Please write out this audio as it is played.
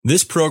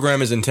This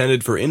program is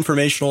intended for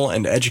informational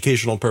and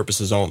educational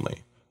purposes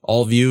only.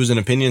 All views and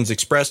opinions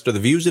expressed are the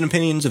views and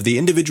opinions of the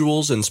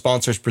individuals and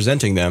sponsors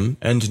presenting them,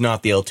 and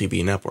not the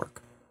LTB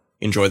network.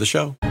 Enjoy the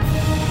show.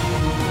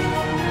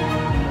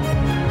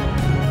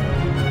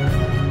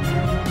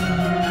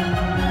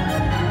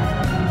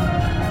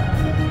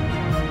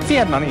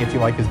 Fiat money, if you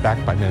like, is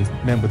backed by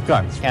men with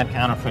guns. Can't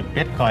counterfeit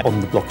Bitcoin.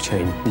 On the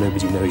blockchain,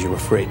 nobody knows you're a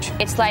fridge.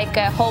 It's like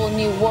a whole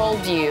new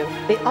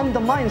worldview. It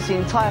undermines the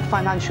entire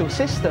financial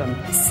system.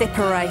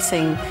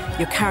 Separating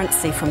your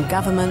currency from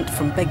government,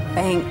 from big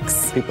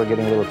banks. People are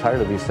getting a little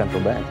tired of these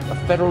central banks. A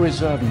Federal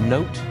Reserve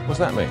note? What's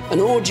that mean? An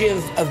orgy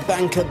of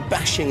banker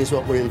bashing is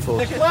what we're in for.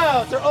 The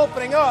clouds are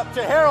opening up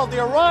to herald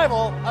the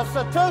arrival of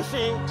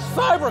Satoshi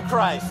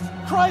Cyberchrist.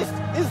 Christ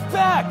is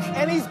back,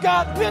 and he's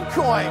got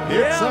Bitcoin.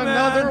 It's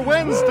another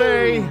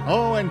Wednesday.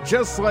 Oh, and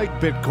just like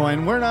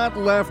Bitcoin, we're not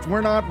left,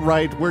 we're not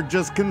right. We're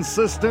just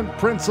consistent,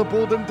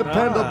 principled, and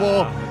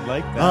dependable.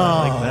 Like that.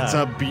 Oh, it's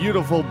a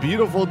beautiful,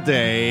 beautiful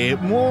day.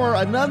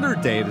 Another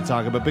day to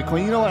talk about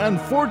Bitcoin. You know,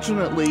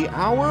 unfortunately,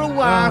 our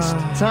last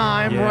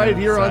time right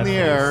here on the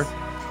air.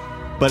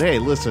 But hey,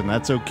 listen,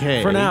 that's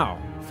okay. For now.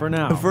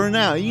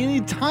 You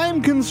need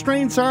time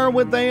constraints are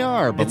what they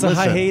are. But it's a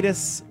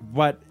hiatus,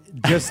 but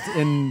just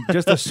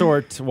a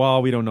sort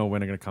while we don't know when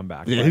they're going to come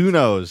back. Yeah, who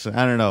knows?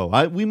 I don't know.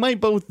 We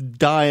might both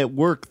die at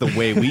work the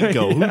way we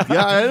go. Yeah,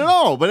 I don't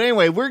know. But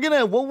anyway,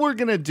 what we're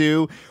gonna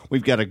do.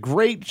 We've got a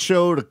great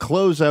show to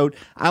close out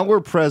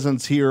our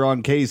presence here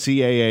on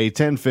KCAA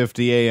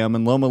 1050 AM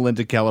in Loma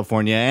Linda,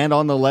 California, and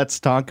on the Let's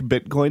Talk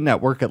Bitcoin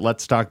network at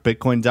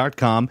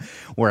letstalkbitcoin.com.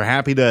 We're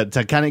happy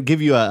to kind of give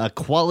you a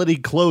quality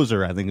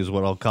closer, I think is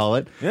what I'll call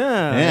it.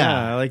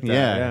 Yeah, I like that.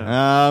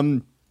 Yeah.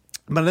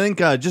 But I think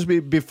just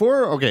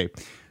before, okay,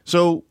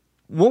 so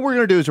what we're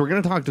going to do is we're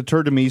going to talk to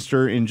Tur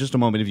Demeester in just a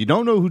moment. If you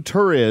don't know who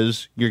Tur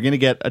is, you're going to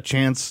get a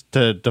chance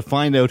to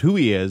find out who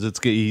he is.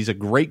 He's a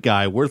great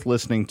guy, worth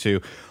listening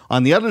to.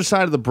 On the other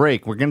side of the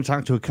break, we're going to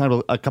talk to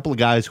a couple of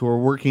guys who are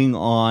working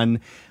on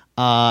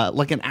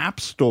like an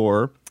app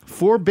store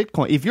for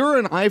Bitcoin. If you're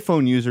an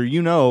iPhone user,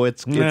 you know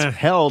it's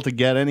hell to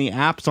get any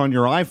apps on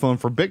your iPhone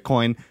for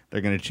Bitcoin. They're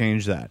going to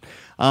change that.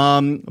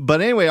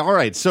 But anyway, all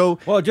right. So,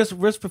 well, just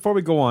before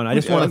we go on, I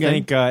just want to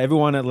thank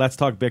everyone at Let's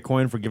Talk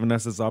Bitcoin for giving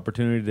us this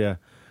opportunity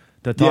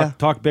to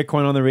talk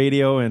Bitcoin on the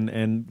radio,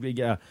 and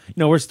you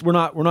know we're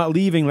not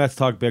leaving Let's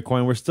Talk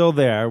Bitcoin. We're still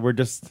there. We're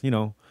just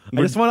I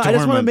just want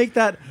to make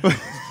that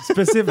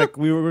specific.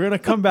 We're going to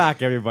come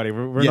back, everybody.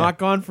 We're not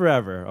gone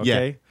forever.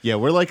 Okay. Yeah,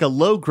 we're like a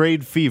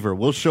low-grade fever.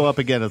 We'll show up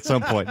again at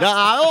some point.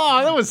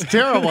 That was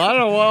terrible. I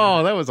don't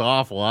know. That was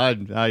awful. I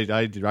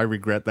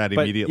regret that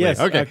immediately. Yes,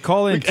 okay.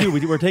 Call in too.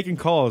 We're taking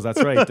calls.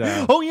 That's right.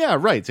 Oh yeah,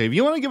 right. So if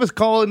you want to give us a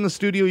call in the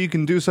studio, you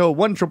can do so.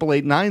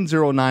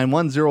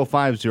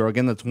 1-888-909-1050.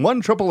 Again, that's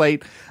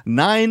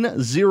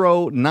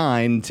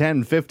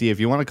 1-888-909-1050. If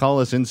you want to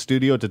call us in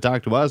studio to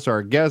talk to us or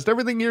our guest,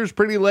 everything here is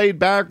pretty laid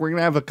back. We're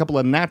gonna have a couple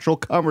of natural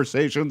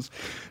conversations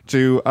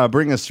to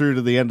bring us through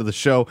to the end of the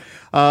show.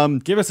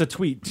 Give us a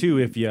tweet too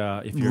if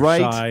you're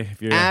shy. If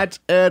you're at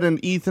Ed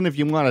and Ethan, if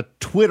you want to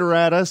Twitter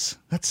at us.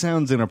 That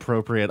sounds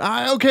inappropriate.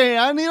 I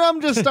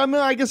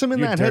guess I'm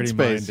in that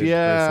headspace.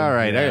 Yeah, person. All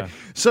right. Yeah. All right.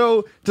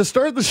 So to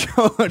start the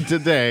show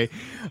today,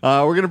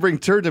 we're going to bring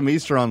Tur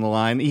Demeester on the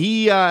line.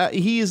 He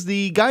is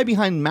the guy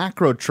behind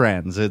Macro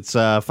Trends. It's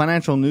a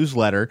financial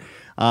newsletter.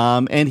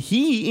 And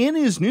he, in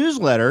his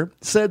newsletter,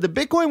 said that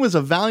Bitcoin was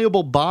a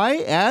valuable buy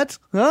at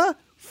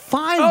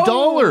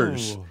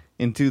 $5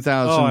 in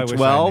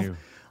 2012.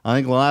 I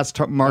think the last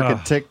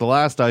market tick, the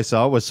last I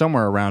saw, was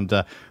somewhere around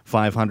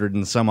 500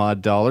 and some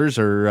odd dollars,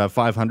 or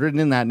 500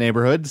 in that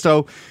neighborhood.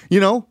 So,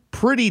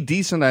 pretty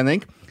decent, I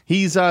think.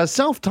 He's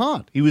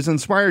self-taught. He was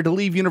inspired to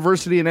leave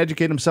university and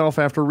educate himself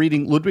after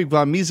reading Ludwig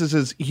von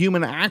Mises's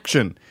Human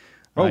Action.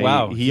 Oh,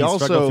 wow. He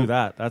also struggled through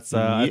that. That's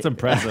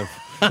impressive.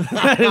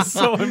 That is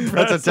so impressive.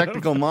 That's a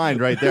technical mind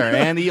right there.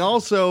 And he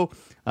also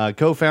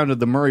co-founded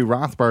the Murray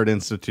Rothbard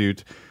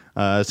Institute,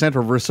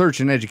 Center of Research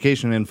and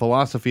Education in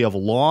Philosophy of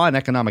Law and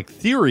Economic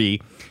Theory.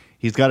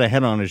 He's got a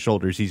head on his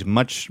shoulders. He's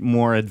much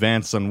more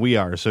advanced than we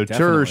are. So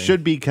Tur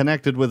should be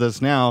connected with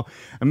us now.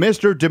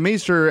 Mr.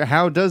 Demeester,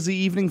 how does the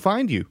evening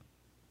find you?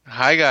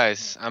 Hi,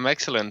 guys. I'm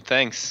excellent.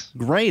 Thanks.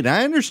 Great.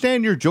 I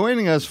understand you're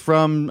joining us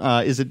from,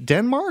 is it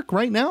Denmark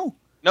right now?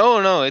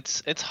 No,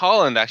 it's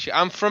Holland, actually.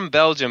 I'm from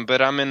Belgium,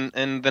 but I'm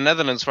in the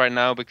Netherlands right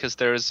now because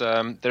there's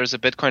a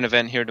Bitcoin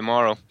event here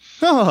tomorrow.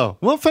 Oh,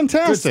 well,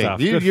 fantastic.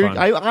 Good stuff.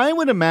 I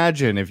would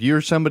imagine if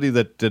you're somebody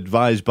that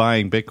advised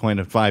buying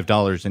Bitcoin at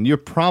 $5 and you're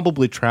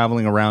probably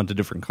traveling around to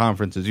different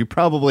conferences, you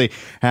probably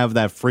have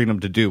that freedom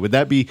to do. Would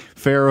that be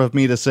fair of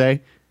me to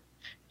say?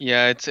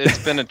 Yeah, it's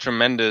been a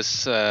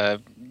tremendous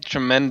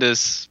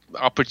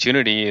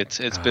opportunity.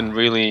 It's been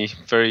really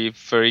very,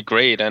 very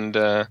great,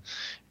 and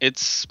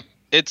it's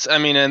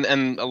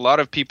a lot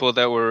of people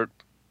that were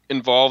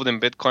involved in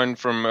Bitcoin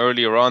from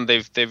earlier on,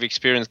 they've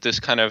experienced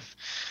this kind of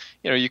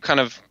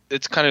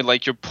it's kind of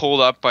like you're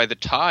pulled up by the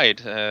tide,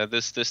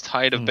 this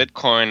tide of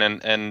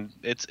Bitcoin, and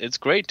it's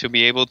great to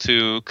be able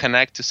to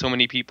connect to so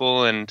many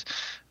people and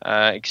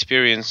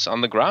experience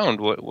on the ground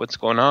what's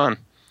going on.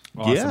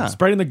 Awesome. Yeah,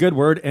 spreading the good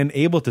word and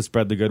able to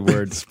spread the good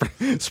word.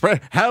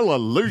 Spread,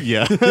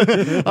 hallelujah.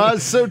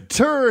 So,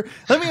 Tur,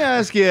 let me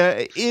ask you: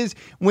 is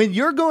when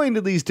you're going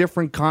to these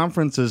different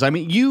conferences? I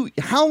mean,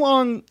 how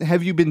long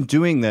have you been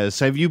doing this?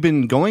 Have you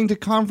been going to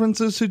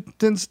conferences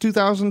since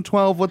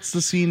 2012? What's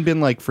the scene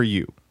been like for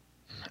you?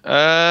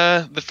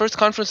 The first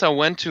conference I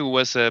went to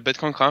was a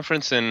Bitcoin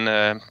conference in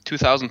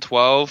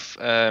 2012.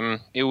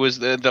 It was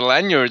the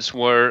lanyards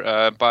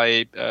were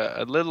by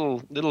a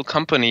little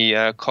company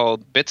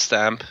called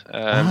Bitstamp.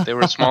 They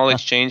were a small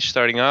exchange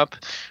starting up.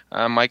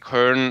 Mike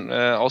Hearn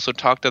also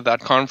talked at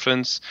that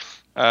conference.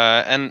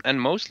 And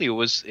mostly it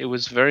was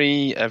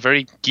very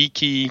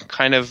geeky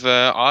kind of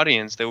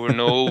audience. There were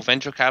no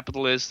venture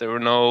capitalists. There were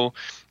no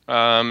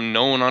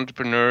known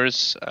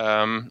entrepreneurs.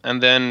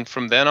 And then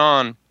from then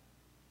on,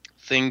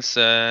 things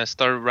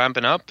started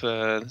ramping up.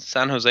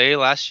 San Jose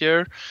last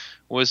year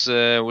was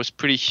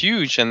pretty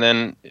huge, and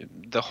then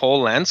the whole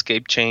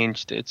landscape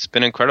changed. It's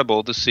been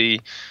incredible to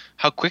see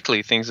how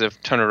quickly things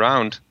have turned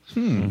around.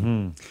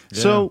 Yeah.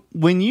 So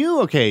when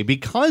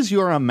because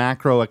you're a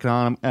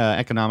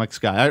macroeconomics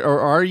guy, or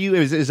are you?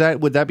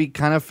 Would that be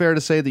kind of fair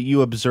to say that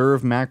you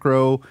observe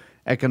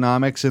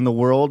macroeconomics in the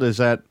world?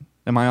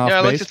 Am I off base? Yeah,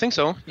 I like to think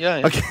so.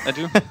 Yeah, okay.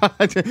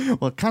 I do.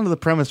 Well, kind of the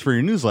premise for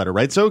your newsletter,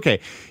 right? So,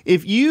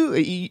 if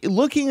you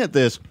looking at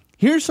this,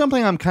 here's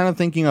something I'm kind of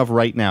thinking of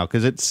right now,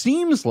 because it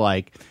seems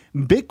like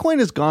Bitcoin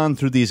has gone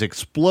through these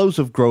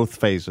explosive growth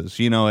phases.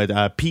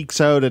 It peaks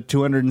out at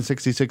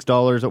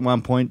 $266 at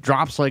one point,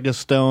 drops like a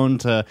stone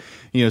to,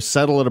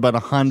 settle at about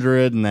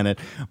 $100, and then it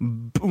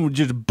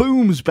just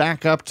booms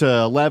back up to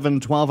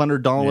 $1,100,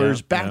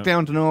 $1,200, back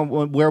down to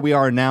where we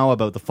are now,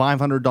 about the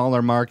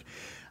 $500 mark.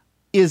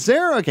 Is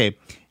there,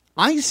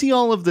 I see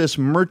all of this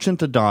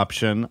merchant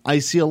adoption. I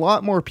see a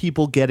lot more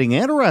people getting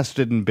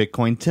interested in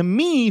Bitcoin. To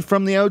me,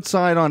 from the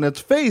outside on its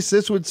face,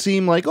 this would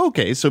seem like, so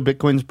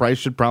Bitcoin's price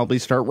should probably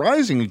start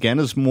rising again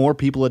as more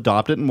people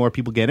adopt it and more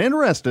people get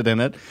interested in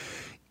it.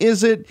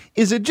 Is it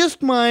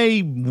just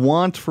my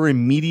want for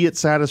immediate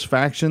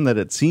satisfaction that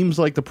it seems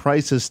like the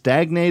price is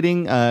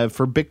stagnating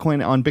for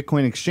Bitcoin on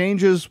Bitcoin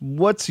exchanges?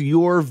 What's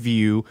your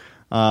view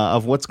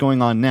of what's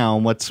going on now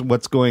and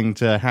what's going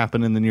to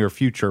happen in the near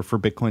future for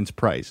Bitcoin's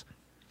price?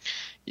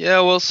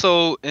 Yeah, well,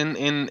 so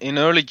in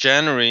early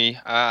January,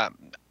 I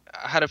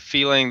had a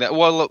feeling that,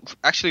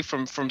 actually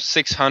from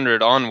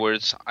 600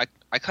 onwards,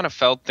 I kind of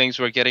felt things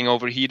were getting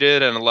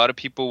overheated, and a lot of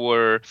people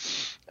were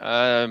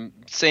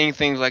saying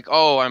things like,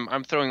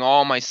 I'm throwing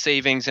all my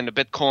savings into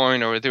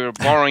Bitcoin, or they were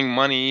borrowing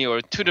money, or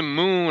to the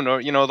moon,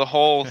 or the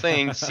whole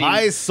thing seemed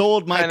I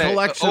sold my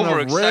collection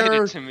of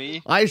rare to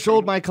me. I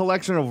sold my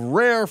collection of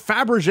rare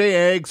Fabergé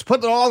eggs,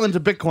 put it all into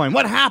Bitcoin.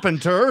 What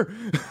happened, Tur?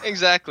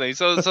 Exactly.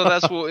 So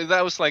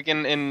that was like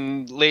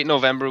in late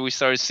November we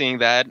started seeing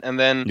that, and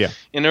then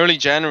in early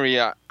January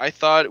I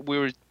thought we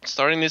were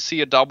starting to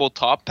see a double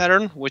top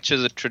pattern, which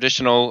is a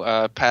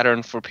traditional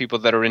pattern for people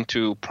that are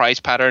into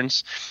price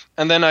patterns.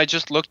 And then I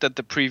just looked at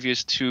the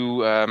previous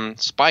two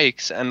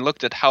spikes and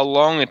looked at how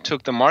long it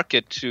took the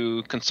market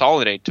to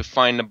consolidate, to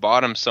find a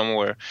bottom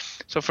somewhere.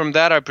 So from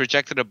that, I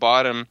projected a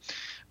bottom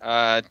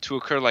to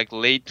occur like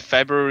late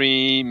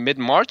February,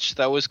 mid-March.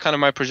 That was kind of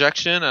my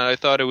projection. And I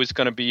thought it was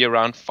going to be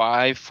around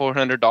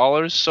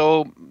 $400.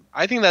 So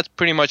I think that's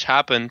pretty much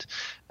happened.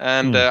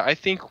 And I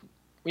think,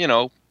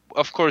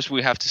 of course,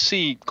 we have to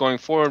see going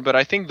forward, but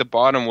I think the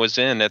bottom was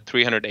in at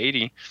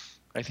 380.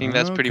 I think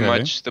that's pretty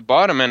much the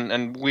bottom,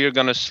 and we're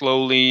going to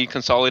slowly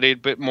consolidate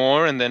a bit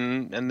more and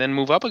then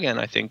move up again,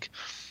 I think.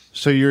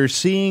 So you're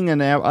seeing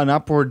an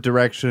upward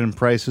direction in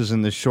prices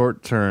in the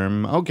short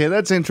term. Okay,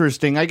 that's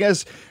interesting. I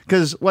guess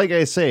because, like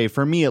I say,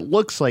 for me, it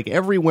looks like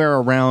everywhere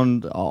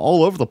around,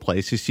 all over the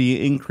place, you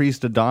see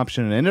increased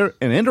adoption and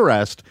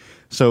interest.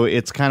 So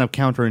it's kind of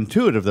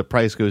counterintuitive the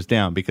price goes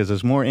down, because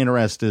as more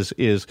interest is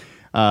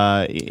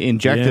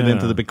injected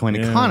into the Bitcoin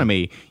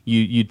economy,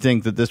 you'd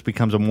think that this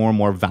becomes a more and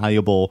more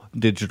valuable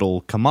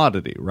digital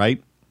commodity,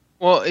 right?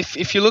 Well,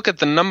 if you look at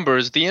the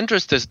numbers, the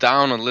interest is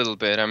down a little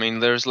bit. I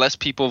mean, there's less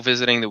people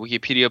visiting the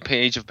Wikipedia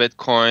page of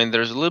Bitcoin.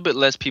 There's a little bit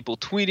less people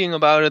tweeting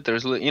about it.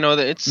 There's,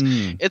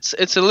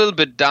 it's a little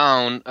bit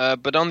down.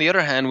 But on the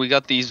other hand, we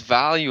got these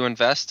value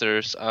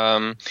investors,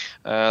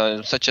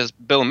 such as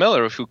Bill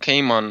Miller, who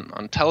came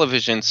on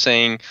television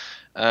saying,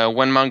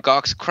 when Mt.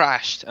 Gox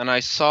crashed and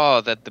I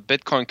saw that the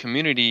Bitcoin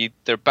community,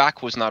 their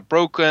back was not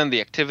broken,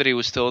 the activity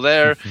was still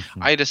there,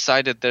 I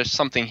decided there's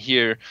something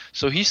here.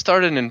 So he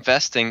started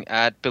investing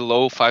at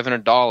below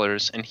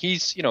 $500, and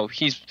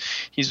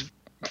he's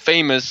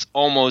famous,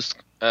 almost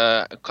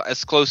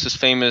as close as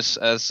famous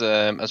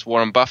as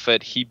Warren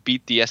Buffett. He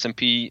beat the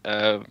S&P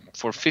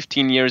for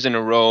 15 years in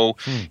a row.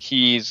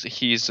 He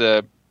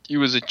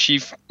was a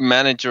chief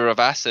manager of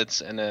assets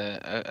in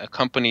a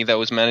company that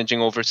was managing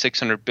over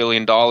 $600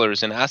 billion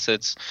in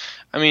assets.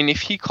 I mean,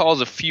 if he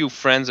calls a few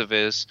friends of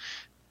his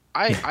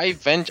I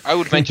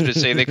would venture to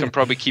say they can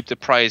probably keep the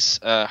price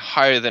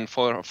higher than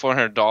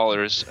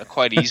 $400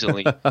 quite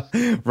easily.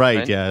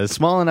 Right, yeah. A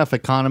small enough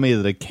economy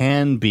that it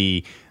can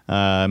be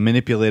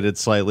manipulated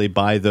slightly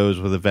by those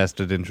with a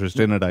vested interest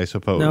in it, I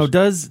suppose. Now,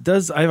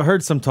 does I've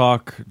heard some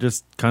talk,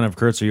 just kind of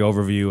cursory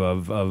overview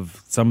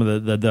of some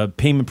of the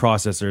payment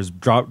processors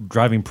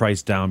driving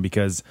price down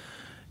because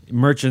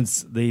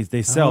merchants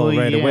they sell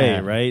away,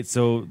 right?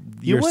 So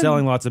you're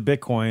selling lots of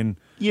Bitcoin.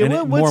 Yeah,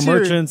 and more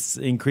merchants,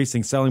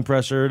 increasing selling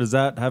pressure. Does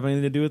that have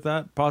anything to do with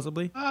that,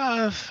 possibly?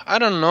 I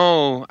don't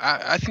know.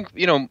 I think,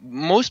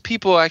 most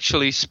people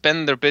actually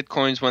spend their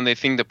Bitcoins when they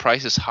think the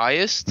price is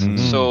highest. Mm-hmm.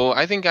 So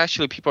I think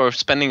actually people are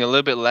spending a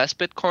little bit less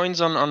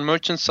Bitcoins on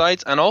merchant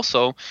sites. And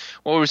also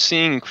what we're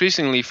seeing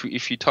increasingly,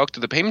 if you talk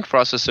to the payment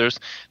processors,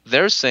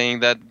 they're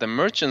saying that the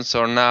merchants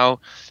are now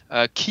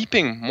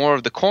keeping more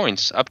of the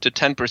coins, up to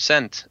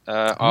 10%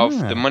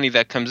 of the money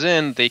that comes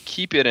in. They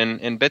keep it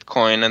in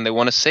Bitcoin and they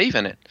want to save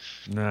in it.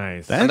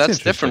 Nice. That's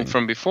different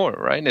from before,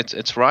 right?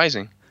 It's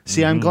rising.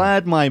 See, I'm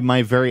glad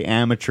my very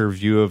amateur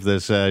view of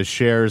this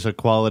shares a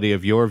quality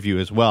of your view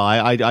as well.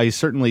 I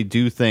certainly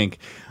do think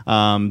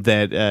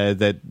that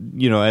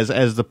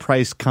as the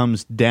price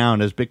comes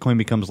down, as Bitcoin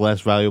becomes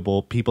less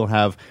valuable, people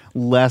have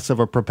less of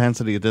a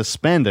propensity to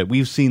spend it.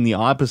 We've seen the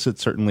opposite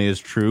certainly is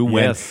true.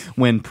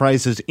 When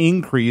prices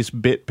increase,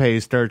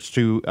 BitPay starts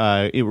to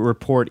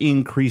report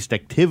increased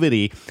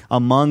activity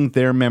among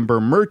their member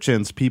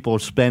merchants, people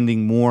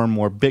spending more and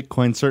more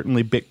Bitcoin.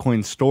 Certainly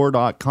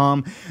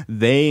BitcoinStore.com,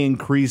 they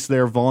increase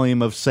their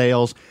volume of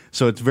sales.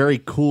 So it's very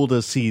cool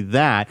to see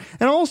that.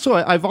 And also,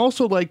 I've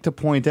also like to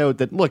point out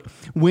that, look,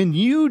 when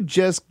you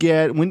just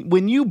get,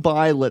 when you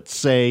buy, let's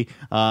say,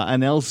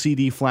 an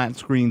LCD flat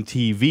screen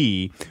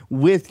TV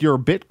with your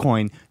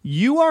Bitcoin,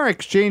 you are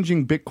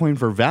exchanging Bitcoin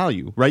for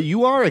value, right?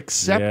 You are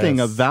accepting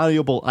a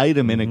valuable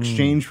item in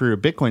exchange for your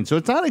Bitcoin. So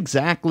it's not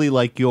exactly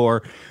like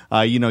you're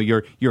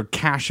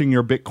cashing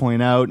your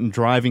Bitcoin out and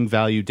driving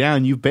value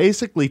down. You've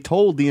basically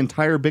told the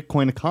entire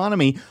Bitcoin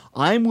economy,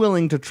 I'm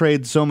willing to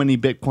trade so many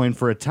Bitcoin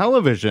for a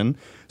television.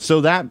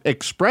 So that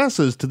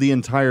expresses to the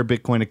entire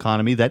Bitcoin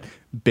economy that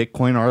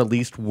Bitcoin are at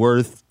least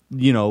worth,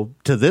 to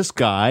this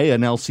guy,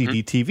 an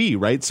LCD TV,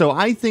 right? So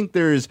I think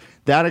there's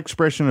that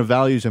expression of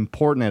value is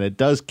important, and it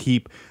does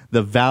keep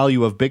the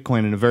value of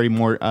Bitcoin in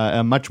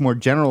a much more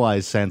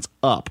generalized sense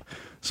up.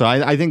 So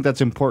I think that's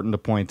important to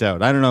point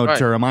out. I don't know,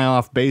 Tur, am I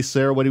off base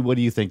there? What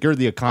do you think? You're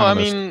the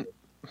economist. Well,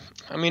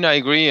 I mean, I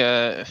agree.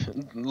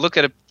 Look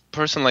at a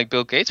person like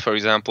Bill Gates, for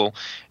example.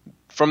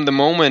 From the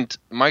moment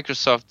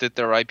Microsoft did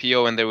their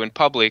IPO and they went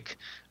public,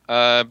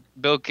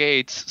 Bill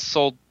Gates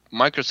sold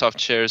Microsoft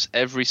shares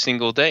every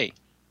single day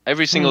of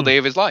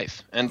his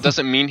life. And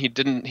doesn't mean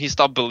he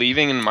stopped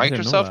believing in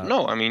Microsoft.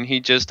 No, I mean, he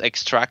just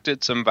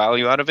extracted some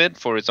value out of it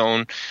for his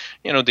own,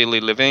 daily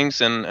livings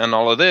and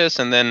all of this.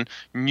 And then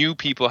new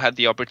people had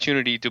the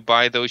opportunity to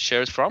buy those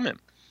shares from him.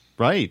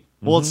 Right.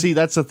 Well, see,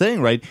 that's the thing,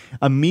 right?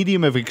 A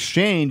medium of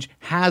exchange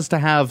has to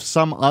have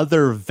some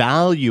other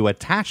value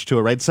attached to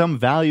it, right? Some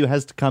value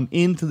has to come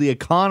into the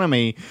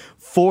economy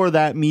for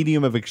that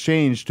medium of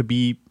exchange to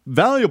be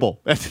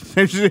valuable.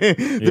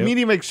 The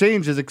medium of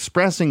exchange is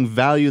expressing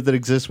value that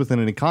exists within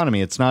an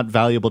economy. It's not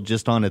valuable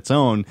just on its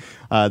own.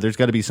 There's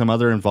got to be some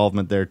other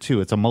involvement there, too.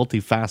 It's a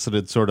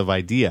multifaceted sort of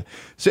idea.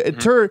 So,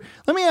 Tur,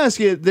 let me ask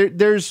you,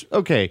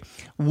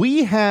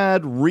 we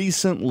had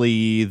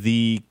recently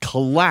the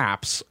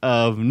collapse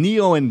of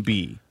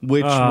NeoNB,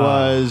 which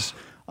was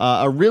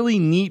a really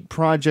neat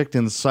project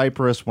in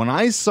Cyprus. When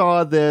I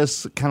saw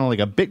this, kind of like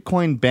a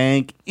Bitcoin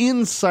bank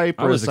in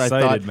Cyprus, I was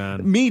excited, thought,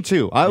 man. Me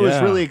too. I was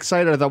really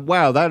excited. I thought,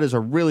 wow, that is a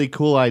really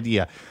cool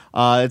idea.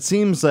 It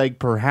seems like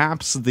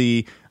perhaps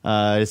the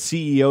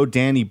CEO,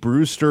 Danny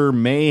Brewster,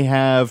 may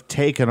have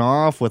taken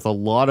off with a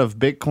lot of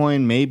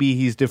Bitcoin. Maybe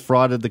he's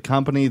defrauded the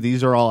company.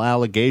 These are all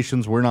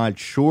allegations. We're not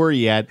sure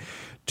yet.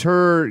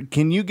 Tur,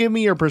 can you give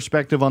me your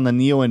perspective on the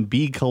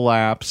NeoNB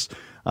collapse?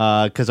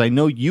 Because I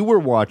know you were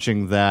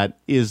watching that.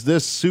 Is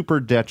this super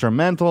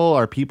detrimental?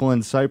 Are people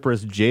in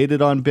Cyprus jaded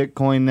on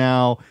Bitcoin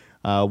now?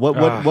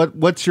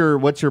 What's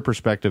your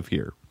perspective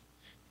here?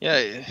 Yeah,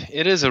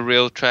 it is a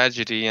real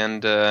tragedy,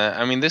 and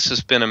this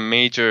has been a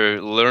major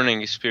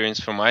learning experience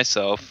for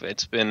myself.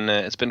 It's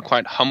been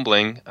quite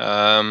humbling.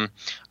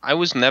 I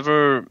was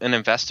never an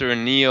investor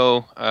in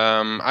Neo.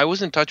 I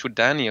was in touch with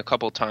Danny a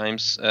couple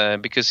times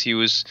because he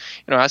was,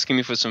 asking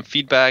me for some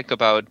feedback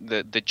about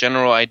the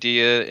general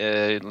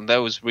idea. That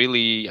was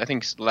really, I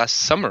think, last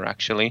summer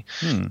actually.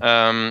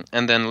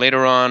 And then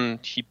later on,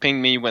 he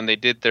pinged me when they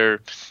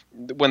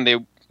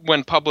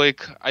went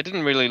public. I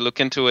didn't really look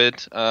into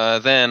it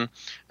then,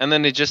 and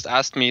then they just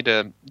asked me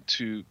to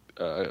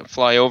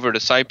fly over to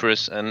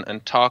Cyprus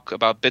and talk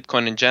about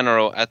Bitcoin in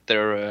general at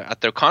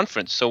their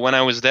conference. So when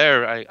I was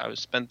there, I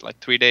spent like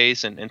 3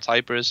 days in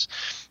Cyprus.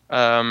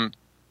 I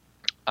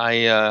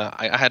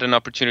had an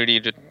opportunity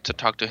to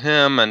talk to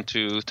him and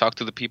to talk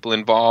to the people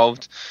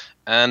involved,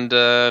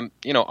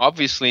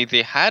 obviously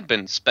they had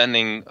been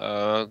spending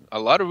a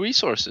lot of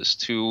resources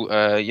to,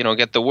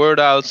 get the word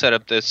out, set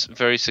up this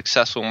very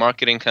successful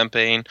marketing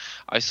campaign.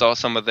 I saw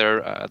some of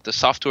their the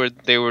software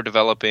they were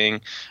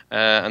developing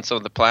and some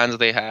of the plans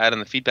they had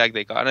and the feedback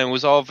they got. And it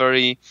was all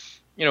very,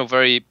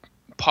 very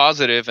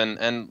positive.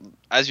 And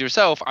as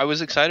yourself, I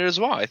was excited as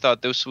well. I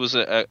thought this was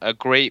a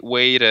great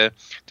way to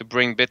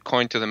bring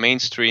Bitcoin to the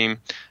mainstream.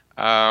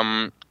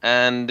 And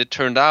it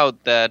turned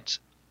out that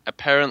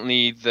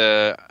apparently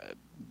the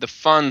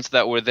funds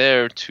that were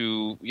there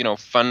to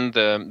fund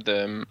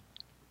the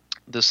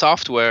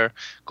software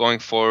going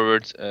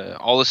forward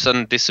all of a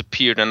sudden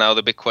disappeared, and now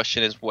the big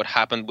question is what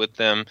happened with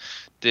them.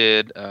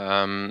 Did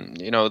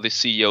the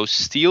CEO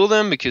steal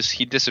them because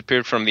he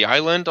disappeared from the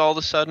island all of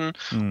a sudden,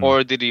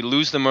 or did he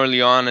lose them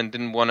early on and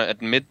didn't want to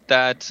admit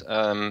that?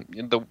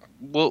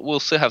 We'll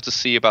still have to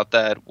see about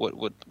that.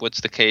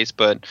 What's the case?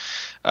 But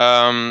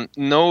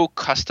no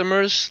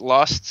customers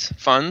lost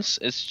funds.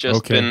 It's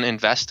just been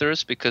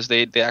investors because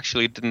they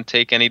actually didn't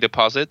take any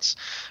deposits.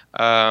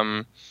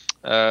 So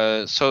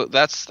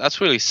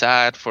that's really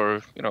sad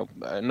for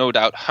no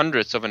doubt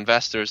hundreds of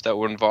investors that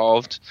were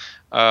involved.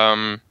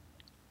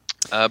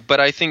 But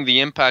I think the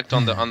impact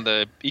on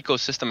the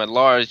ecosystem at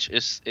large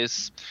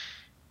is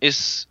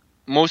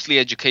mostly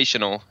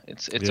educational.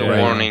 It's a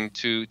warning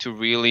to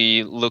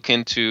really look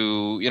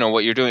into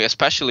what you're doing.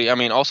 Especially, I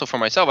mean, also for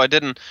myself,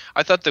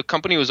 I thought the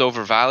company was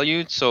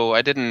overvalued, so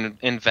I didn't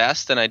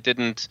invest and I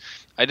didn't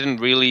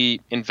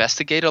really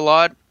investigate a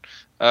lot,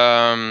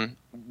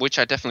 which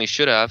I definitely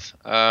should have.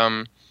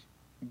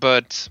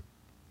 But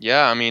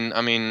yeah, I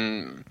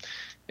mean.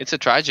 It's a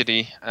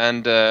tragedy,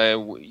 and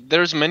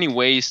there's many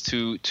ways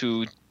to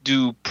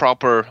do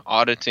proper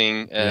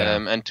auditing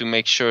and to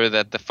make sure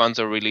that the funds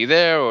are really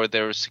there or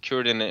they're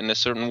secured in a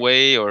certain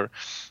way.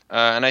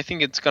 And I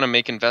think it's going to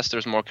make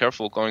investors more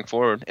careful going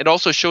forward. It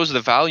also shows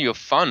the value of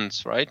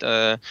funds, right?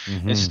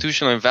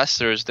 Institutional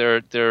investors,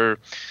 they're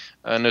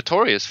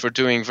notorious for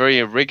doing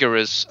very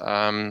rigorous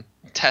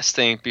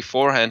testing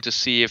beforehand to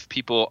see if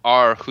people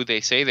are who they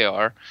say they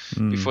are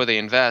before they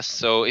invest.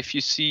 So if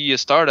you see a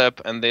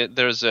startup and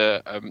there's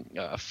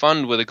a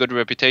fund with a good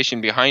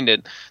reputation behind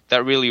it,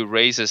 that really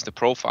raises the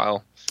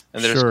profile,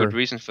 and there's good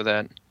reason for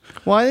that.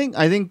 Well,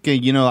 I think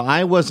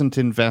I wasn't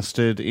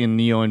invested in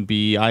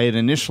NeoNB. I had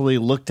initially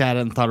looked at it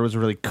and thought it was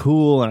really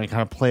cool, and I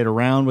kind of played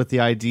around with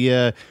the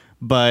idea.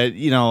 But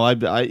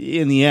I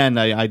in the end,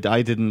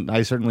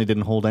 I certainly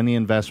didn't hold any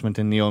investment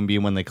in NeoNB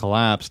when they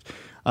collapsed.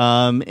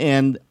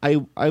 And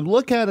I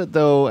look at it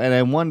though, and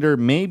I wonder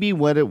maybe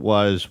what it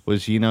was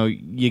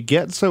you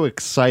get so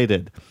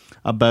excited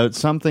about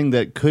something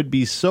that could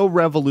be so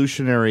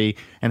revolutionary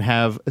and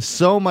have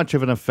so much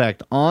of an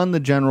effect on the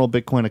general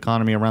Bitcoin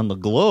economy around the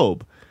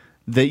globe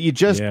that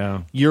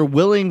you're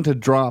willing to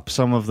drop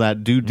some of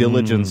that due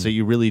diligence that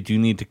you really do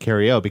need to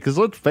carry out. Because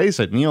let's face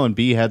it,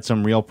 NeoNB had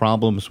some real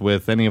problems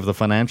with any of the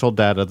financial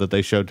data that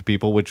they showed to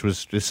people, which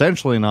was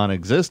essentially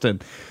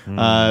non-existent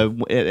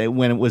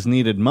when it was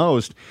needed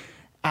most.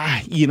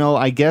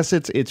 I guess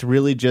it's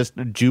really just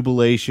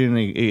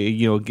jubilation,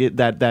 get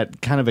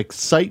that kind of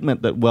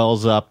excitement that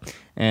wells up,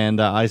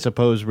 and I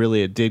suppose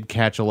really it did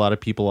catch a lot of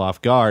people off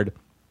guard.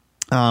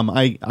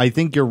 I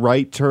think you're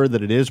right, Tur,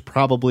 that it is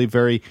probably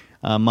very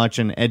much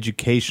an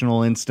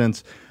educational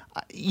instance.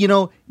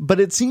 But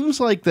it seems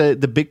like the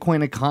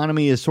Bitcoin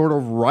economy is sort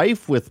of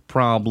rife with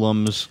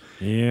problems.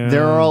 Yeah.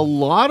 There are a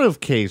lot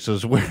of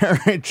cases where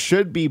it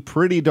should be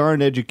pretty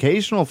darn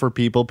educational for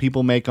people.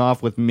 People make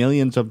off with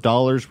millions of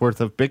dollars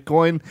worth of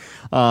Bitcoin.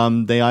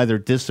 They either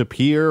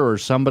disappear or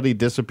somebody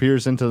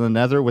disappears into the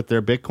nether with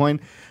their Bitcoin.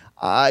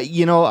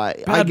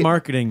 Bad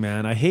marketing,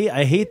 man. I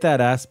hate that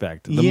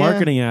aspect. The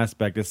marketing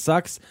aspect. It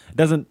sucks. It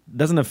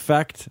doesn't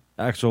affect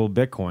actual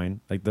Bitcoin.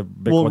 Like the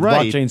Bitcoin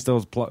blockchain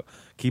still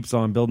keeps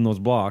on building those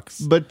blocks.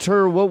 But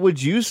Tur, what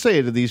would you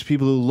say to these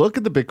people who look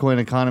at the Bitcoin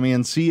economy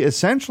and see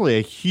essentially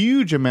a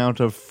huge amount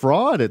of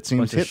fraud? It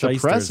seems hit the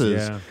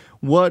presses. Yeah.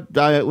 What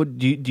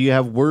do you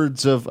have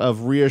words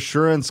of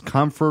reassurance,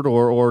 comfort,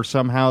 or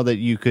somehow that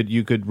you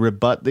could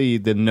rebut the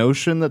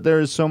notion that there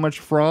is so much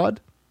fraud?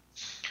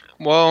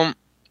 Well,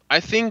 I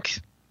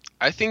think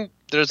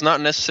there's not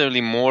necessarily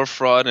more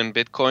fraud in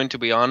Bitcoin, to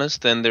be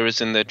honest, than there is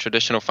in the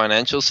traditional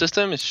financial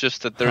system. It's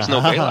just that there's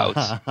no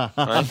bailouts.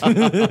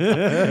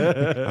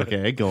 Right?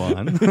 Okay, go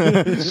on.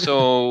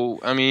 So,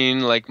 I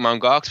mean, like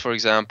Mt. Gox, for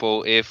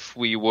example, if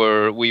we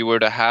were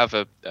to have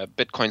a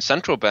Bitcoin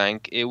central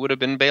bank, it would have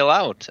been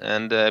bailout,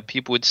 and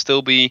people would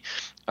still be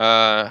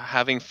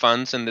having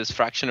funds in this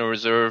fractional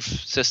reserve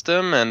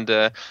system,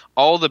 and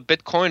all the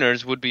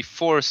Bitcoiners would be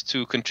forced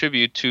to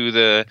contribute to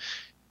the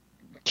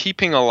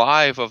keeping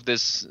alive of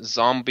this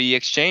zombie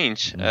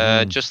exchange,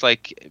 just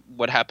like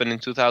what happened in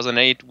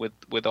 2008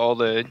 with all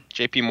the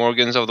JP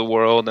Morgans of the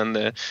world and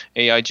the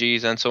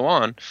AIGs and so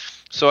on.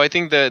 So I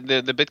think the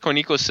Bitcoin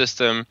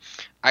ecosystem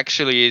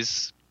actually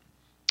is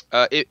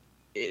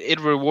it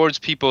rewards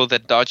people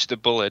that dodge the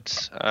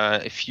bullets.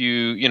 If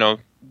you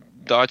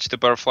dodge the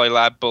Butterfly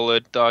Lab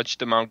bullet, dodge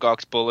the Mt.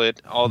 Gox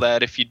bullet, all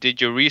that, if you did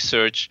your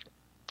research,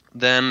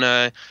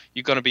 then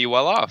you're going to be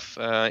well off.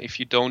 If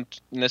you don't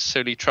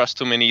necessarily trust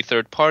too many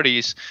third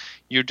parties,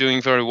 you're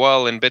doing very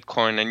well in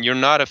Bitcoin and you're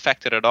not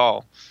affected at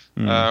all.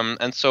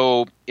 And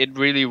so it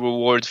really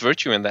rewards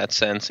virtue in that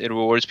sense. It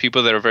rewards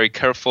people that are very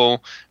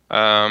careful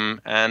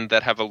and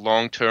that have a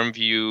long-term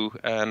view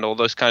and all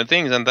those kind of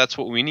things. And that's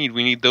what we need.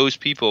 We need those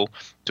people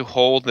to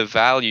hold the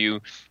value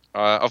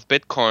of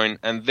Bitcoin,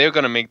 and they're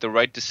going to make the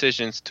right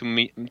decisions to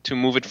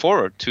move it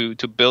forward, to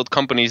build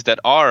companies that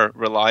are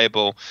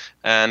reliable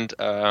and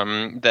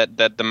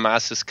that the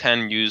masses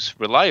can use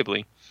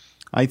reliably.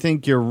 I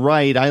think you're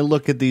right. I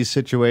look at these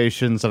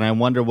situations and I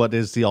wonder what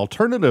is the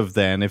alternative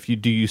then.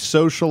 Do you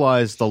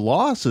socialize the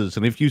losses?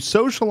 And if you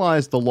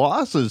socialize the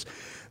losses,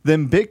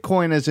 then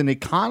Bitcoin as an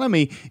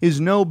economy is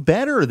no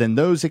better than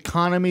those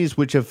economies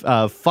which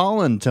have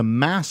fallen to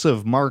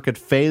massive market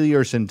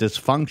failures and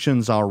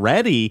dysfunctions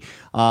already.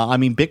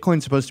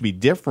 Bitcoin's supposed to be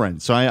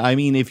different. So,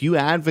 if you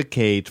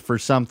advocate for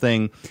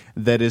something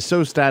that is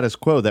so status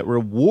quo, that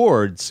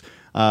rewards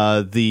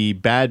the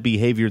bad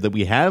behavior that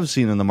we have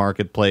seen in the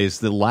marketplace,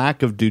 the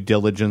lack of due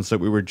diligence that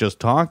we were just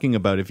talking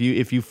about, if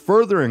you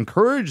further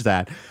encourage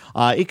that,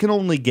 it can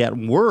only get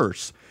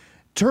worse.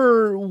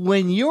 Tur,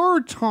 when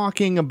you're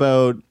talking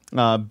about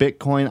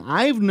Bitcoin,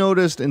 I've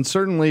noticed, and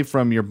certainly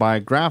from your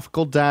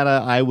biographical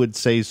data, I would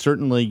say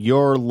certainly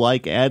you're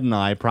like Ed and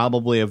I,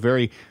 probably a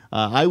very,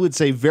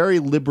 very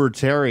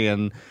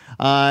libertarian.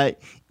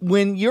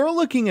 When you're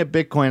looking at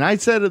Bitcoin, I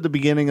said at the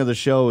beginning of the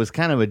show, it was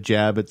kind of a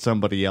jab at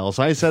somebody else.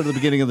 I said at the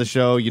beginning of the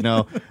show,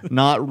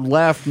 not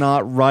left,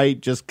 not right,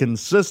 just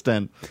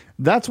consistent.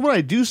 That's what I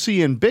do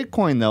see in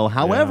Bitcoin, though.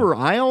 However,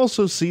 I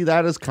also see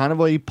that as kind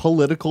of a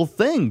political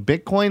thing.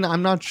 Bitcoin,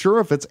 I'm not sure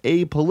if it's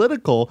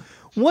apolitical.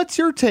 What's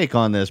your take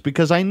on this?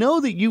 Because I know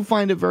that you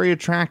find it very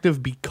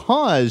attractive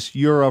because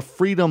you're a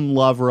freedom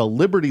lover, a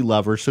liberty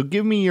lover. So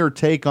give me your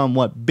take on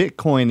what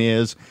Bitcoin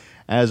is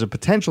as a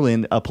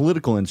potentially a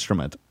political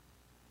instrument.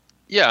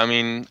 Yeah,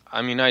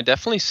 I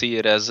definitely see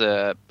it as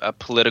a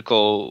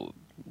political,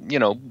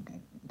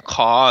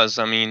 cause.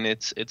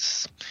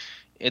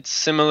 It's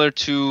similar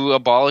to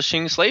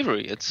abolishing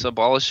slavery. It's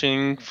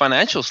abolishing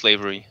financial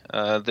slavery.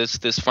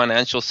 This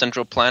financial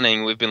central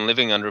planning we've been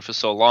living under for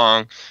so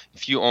long.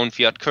 If you own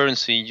fiat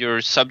currency,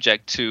 you're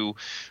subject to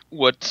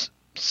what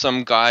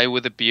some guy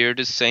with a beard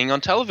is saying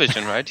on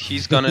television, right?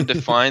 He's going to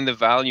define the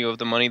value of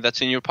the money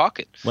that's in your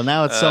pocket. Well,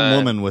 now it's some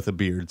woman with a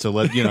beard, so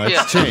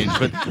it's changed.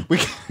 But we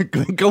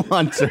can go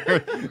on,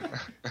 sir.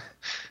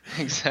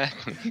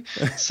 Exactly.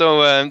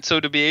 So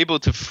to be able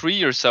to free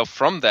yourself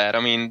from that,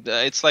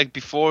 it's like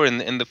before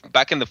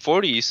back in the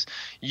 40s,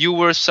 you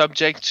were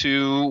subject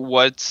to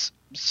what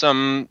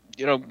some,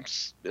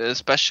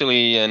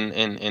 especially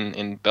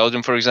in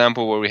Belgium, for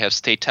example, where we have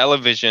state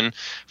television.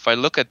 If I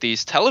look at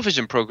these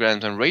television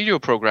programs and radio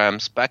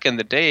programs back in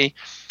the day,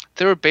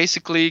 they were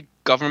basically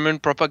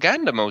government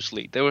propaganda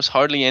mostly. There was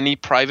hardly any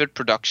private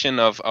production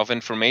of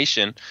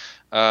information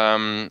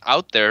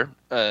out there,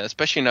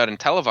 especially not in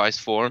televised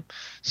form.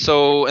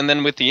 So, and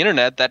then with the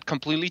internet, that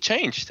completely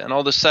changed. And all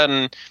of a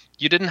sudden,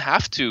 you didn't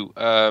have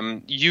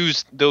to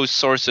use those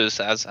sources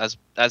as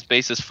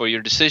basis for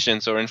your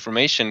decisions or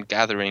information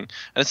gathering.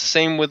 And it's the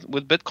same with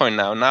Bitcoin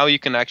now. Now you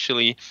can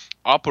actually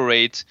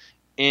operate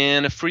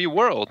in a free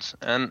world.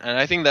 And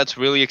I think that's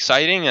really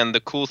exciting. And the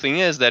cool thing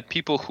is that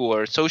people who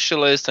are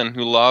socialists and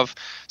who love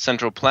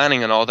central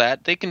planning and all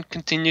that, they can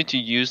continue to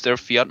use their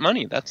fiat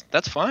money.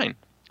 That's fine.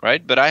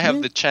 Right, but I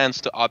have the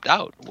chance to opt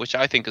out, which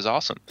I think is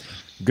awesome.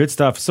 Good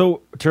stuff.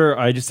 So, Tur,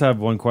 I just have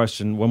one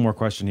more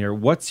question here.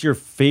 What's your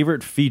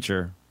favorite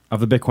feature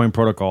of the Bitcoin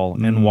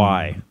protocol and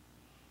why?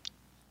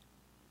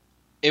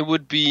 It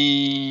would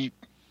be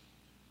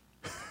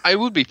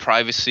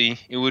privacy.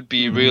 It would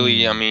be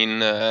really,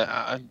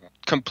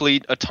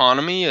 complete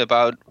autonomy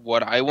about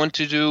what I want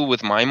to do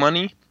with my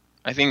money.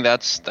 I think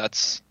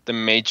that's the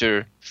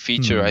major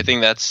feature. I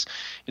think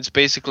it's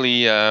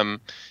basically the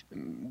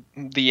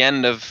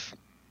end of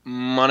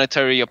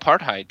monetary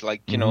apartheid.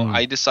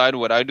 I decide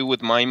what I do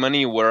with my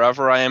money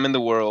wherever I am in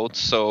the world.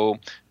 So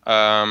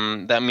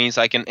that means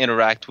I can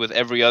interact with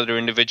every other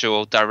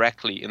individual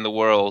directly in the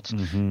world.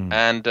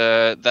 And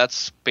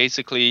that's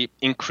basically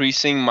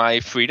increasing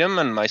my freedom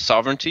and my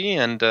sovereignty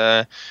and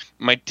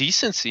my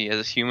decency as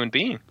a human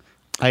being.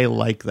 I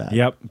like that.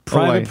 Yep.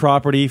 Private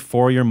property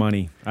for your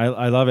money.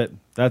 I love it.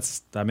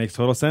 That makes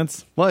total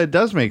sense. Well, it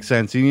does make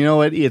sense. And you know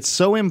what? It's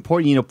so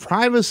important.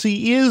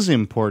 Privacy is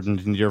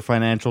important in your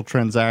financial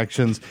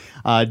transactions.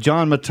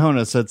 John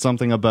Matona said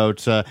something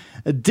about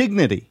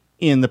dignity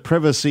in the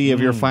privacy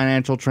of your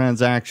financial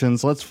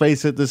transactions. Let's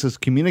face it, this is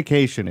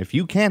communication. If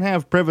you can't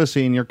have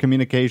privacy in your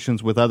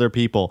communications with other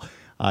people,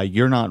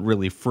 you're not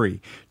really free.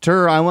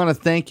 Tur, I want to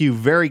thank you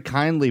very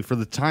kindly for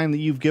the time that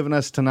you've given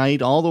us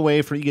tonight, all the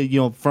way from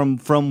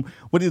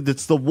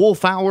it's the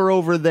wolf hour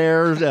over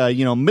there,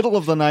 middle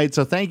of the night.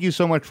 So thank you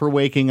so much for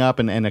waking up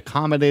and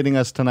accommodating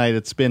us tonight.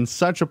 It's been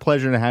such a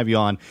pleasure to have you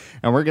on,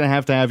 and we're going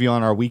to have you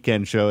on our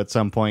weekend show at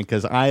some point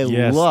because I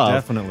love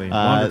definitely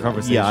longer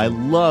conversation. Yeah, I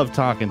love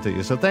talking to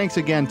you. So thanks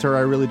again, Tur. I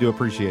really do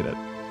appreciate it.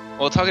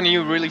 Well, talking to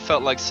you really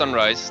felt like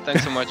sunrise.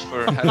 Thanks so much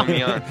for having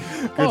me on.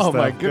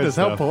 My goodness,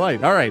 how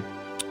polite. All right.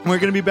 We're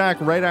going to be back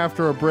right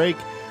after a break.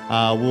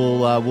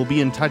 We'll be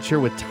in touch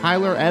here with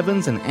Tyler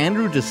Evans and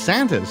Andrew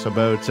DeSantis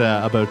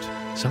about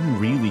some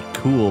really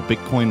cool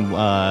Bitcoin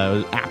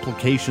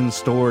application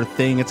store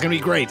thing. It's going to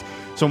be great.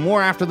 So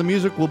more after the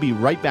music. We'll be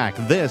right back.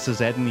 This is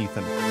Ed and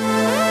Ethan.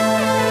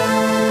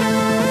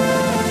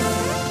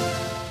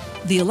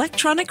 The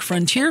Electronic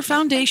Frontier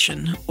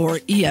Foundation, or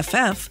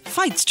EFF,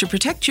 fights to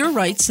protect your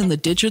rights in the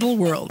digital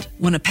world.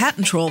 When a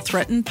patent troll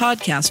threatened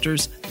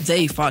podcasters,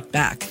 they fought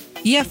back.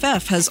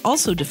 EFF has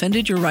also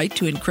defended your right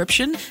to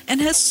encryption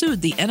and has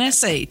sued the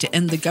NSA to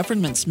end the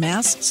government's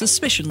mass,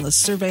 suspicionless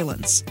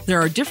surveillance. There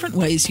are different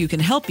ways you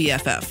can help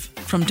EFF,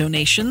 from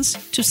donations,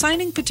 to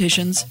signing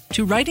petitions,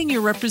 to writing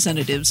your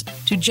representatives,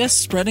 to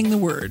just spreading the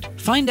word.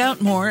 Find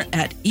out more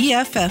at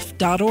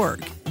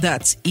EFF.org.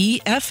 That's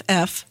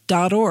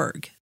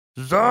EFF.org.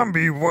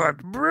 Zombie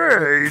what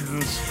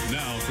brains?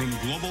 Now from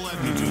Global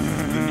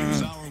Edmonton, the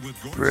News Hour with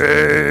Gordon.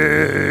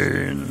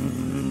 Brains.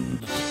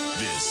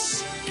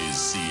 This is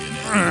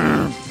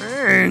CNN.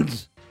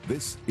 Brains.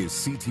 This is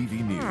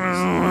CTV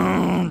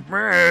News.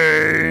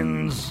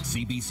 Brains.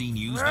 CBC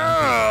News.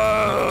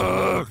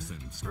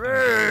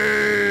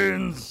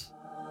 Brains.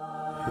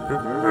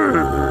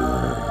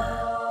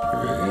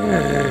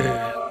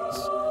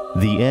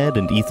 The Ed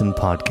and Ethan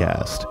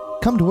Podcast.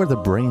 Come to where the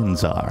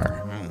brains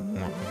are.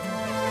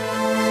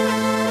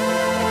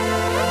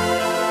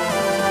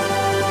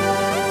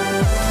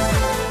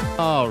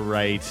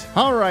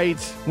 All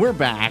right, we're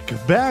back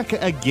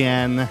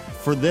again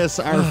for this,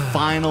 our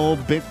final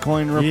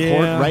Bitcoin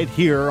report right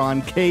here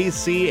on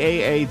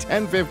KCAA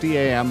 1050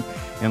 AM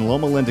in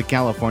Loma Linda,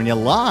 California,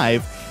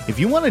 live. If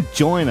you want to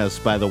join us,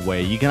 by the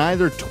way, you can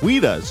either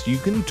tweet us. You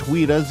can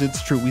tweet us.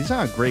 It's true. We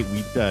saw a great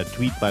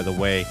tweet, by the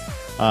way.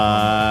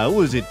 What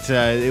was it?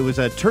 It was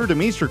a Tur de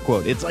Meester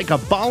quote. It's like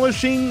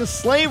abolishing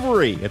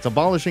slavery. It's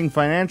abolishing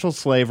financial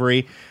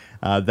slavery.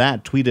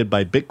 That tweeted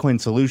by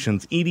Bitcoin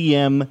Solutions,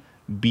 EDM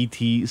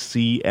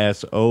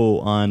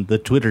BTCSO on the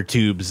Twitter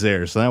tubes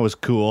there. So that was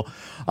cool.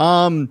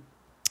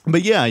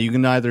 But yeah, you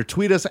can either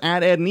tweet us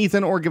at Ed and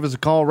Ethan or give us a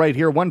call right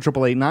here,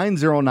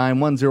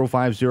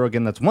 1-888-909-1050.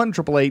 Again, that's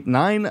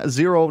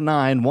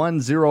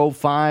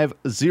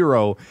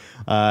 1-888-909-1050.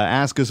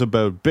 Ask us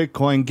about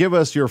Bitcoin. Give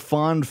us your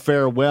fond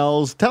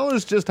farewells. Tell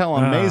us just how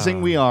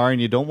amazing we are,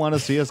 and you don't want to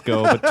see us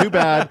go. But too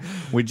bad,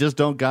 we just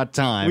don't got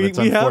time. It's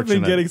unfortunate. We have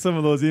been getting some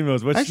of those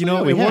emails, which,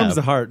 actually, it warms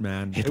the heart,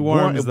 man. It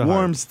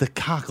warms the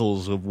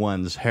cockles of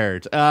one's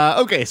heart.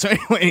 Okay, so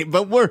anyway,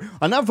 but we're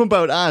enough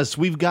about us.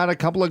 We've got a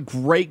couple of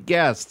great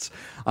guests.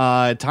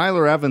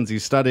 Tyler Evans,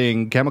 he's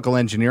studying chemical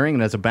engineering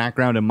and has a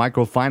background in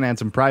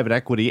microfinance and private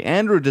equity.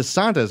 Andrew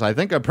DeSantis, I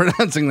think I'm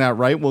pronouncing that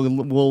right.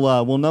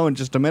 We'll know in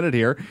just a minute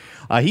here.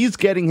 He's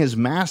getting his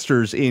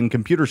master's in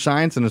computer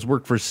science and has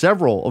worked for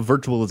several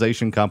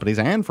virtualization companies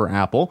and for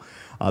Apple.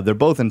 They're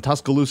both in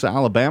Tuscaloosa,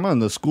 Alabama, in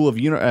the school at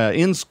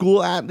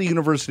the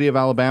University of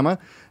Alabama.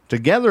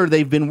 Together,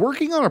 they've been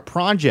working on a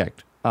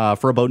project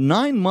for about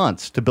 9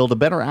 months to build a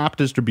better app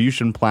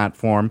distribution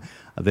platform.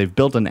 They've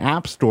built an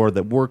app store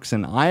that works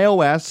in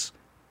iOS,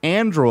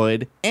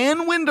 Android,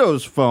 and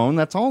Windows Phone.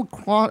 That's all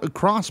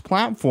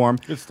cross-platform.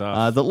 Good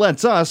stuff. That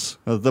lets us,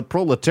 the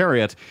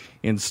proletariat,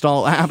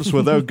 install apps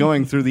without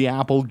going through the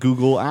Apple,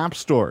 Google app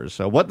stores.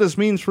 What this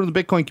means for the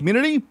Bitcoin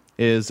community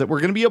is that we're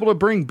going to be able to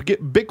bring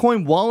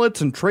Bitcoin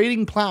wallets and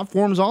trading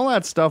platforms, all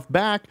that stuff,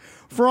 back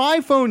for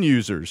iPhone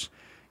users.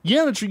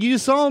 Yeah, you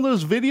saw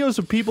those videos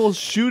of people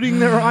shooting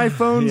their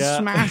iPhones,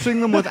 smashing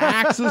them with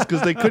axes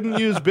because they couldn't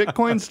use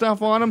Bitcoin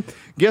stuff on them.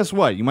 Guess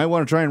what? You might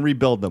want to try and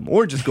rebuild them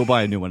or just go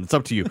buy a new one. It's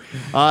up to you.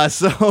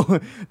 So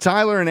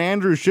Tyler and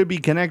Andrew should be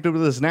connected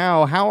with us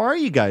now. How are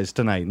you guys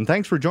tonight? And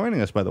thanks for joining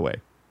us, by the way.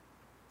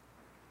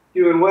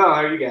 Doing well.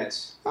 How are you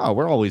guys? Oh,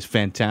 we're always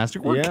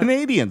fantastic. We're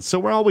Canadians, so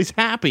we're always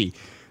happy.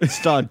 It's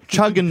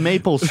chugging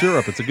maple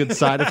syrup. It's a good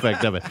side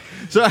effect of it.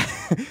 So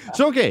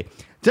okay.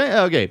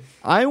 Okay,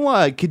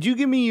 could you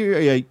give me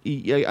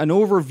an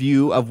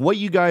overview of what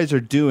you guys are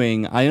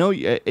doing? I know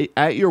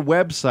at your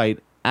website,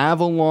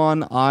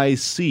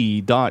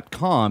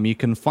 avalonic.com, you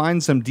can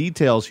find some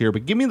details here,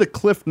 but give me the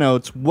Cliff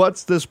Notes.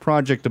 What's this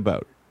project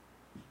about?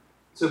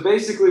 So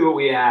basically what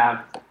we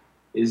have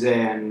is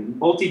a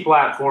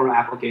multi-platform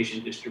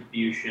application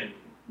distribution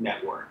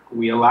network.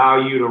 We allow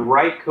you to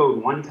write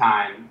code one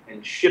time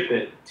and ship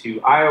it to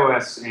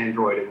iOS,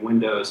 Android, and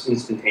Windows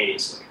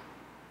instantaneously.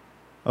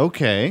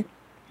 Okay.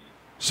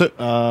 So,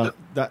 so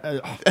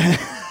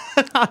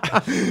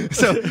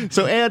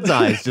Ed's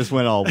eyes just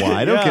went all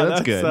wide. Okay,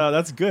 that's good.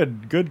 That's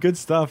good. Good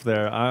stuff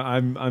there.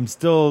 I'm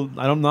still.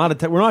 We're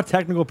not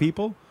technical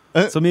people,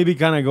 so maybe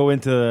kind of go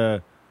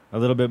into a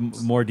little bit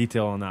more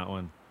detail on that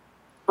one.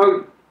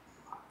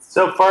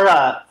 So for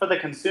the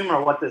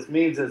consumer, what this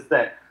means is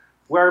that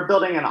we're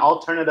building an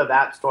alternative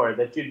app store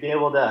that you'd be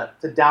able to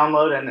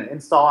download and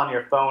install on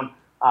your phone,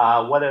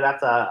 whether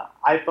that's an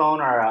iPhone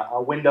or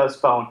a Windows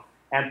phone.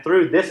 And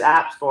through this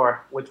app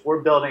store, which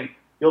we're building,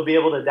 you'll be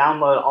able to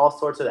download all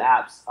sorts of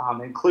apps,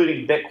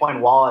 including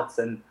Bitcoin wallets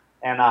and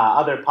and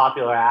other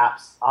popular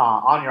apps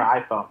on your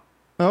iPhone.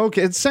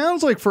 Okay, it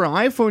sounds like for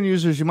iPhone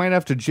users, you might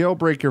have to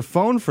jailbreak your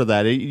phone for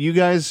that. Do you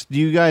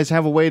guys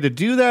have a way to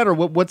do that, or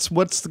what's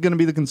going to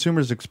be the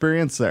consumer's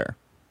experience there?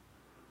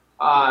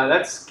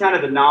 That's kind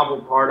of the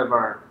novel part of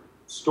our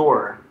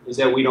store, is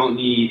that we don't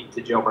need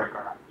to jailbreak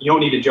you don't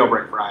need to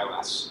jailbreak for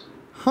iOS.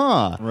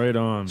 Huh. Right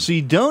on. So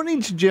you don't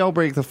need to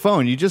jailbreak the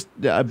phone. You just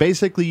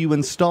basically you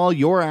install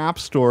your app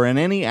store, and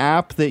any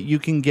app that you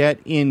can get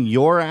in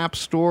your app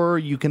store,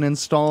 you can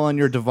install on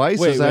your device.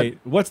 Wait.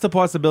 What's the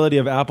possibility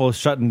of Apple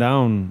shutting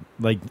down,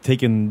 like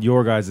taking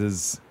your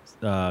guys's?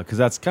 Because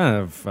that's kind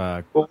of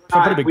a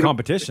pretty big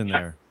competition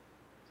there.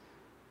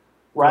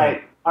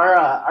 Right.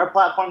 Our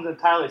platform's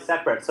entirely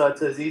separate, so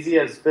it's as easy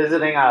as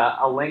visiting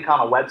a link on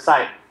a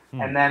website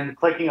and then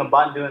clicking a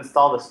button to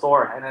install the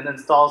store, and it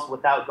installs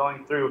without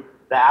going through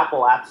the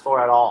Apple App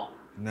Store at all.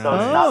 No. So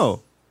it's not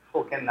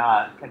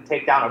people can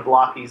take down or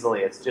block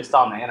easily. It's just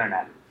on the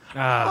internet.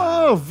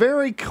 Oh,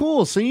 very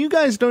cool. So you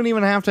guys don't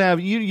even have to have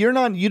you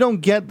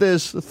don't get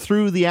this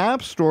through the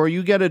App Store.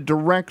 You get it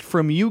direct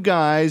from you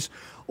guys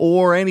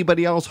or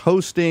anybody else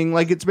hosting.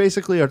 Like it's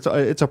basically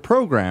it's a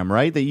program,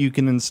 right, that you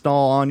can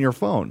install on your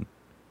phone.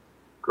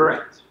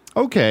 Correct.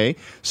 Okay.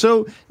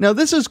 So now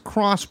this is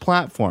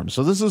cross-platform.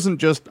 So this isn't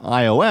just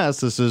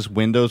iOS. This is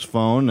Windows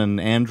Phone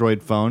and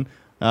Android phone.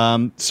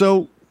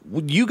 So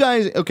you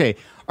guys, okay,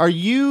 are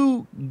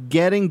you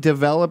getting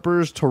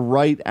developers to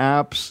write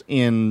apps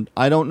in,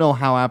 I don't know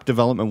how app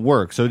development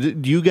works. So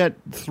do you get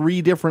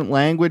 3 different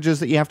languages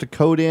that you have to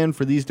code in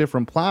for these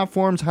different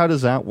platforms? How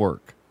does that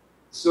work?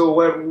 So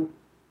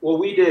what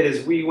we did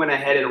is we went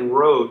ahead and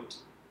wrote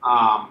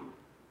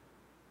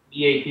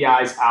the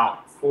APIs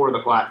out for the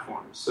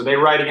platforms. So they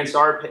write against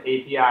our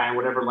API in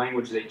whatever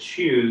language they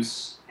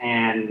choose.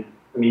 And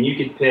I mean, you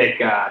could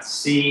pick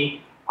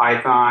C,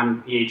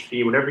 Python,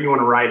 PHP, whatever you want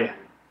to write in,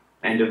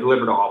 and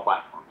deliver to all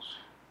platforms.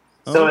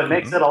 So it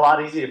makes it a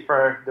lot easier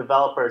for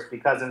developers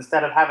because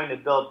instead of having to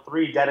build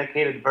 3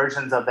 dedicated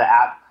versions of the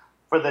app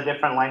for the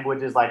different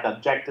languages like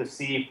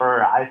Objective-C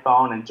for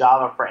iPhone and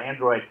Java for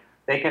Android,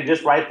 they can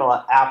just write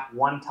the app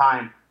one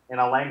time in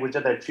a language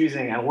that they're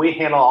choosing, and we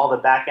handle all the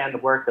back-end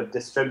work of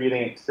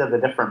distributing it to the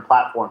different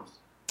platforms.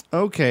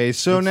 Okay,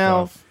 so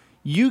now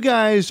you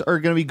guys are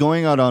going to be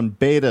going out on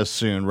beta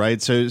soon,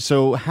 right?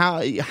 So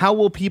how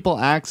will people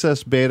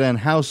access beta, and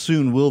how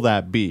soon will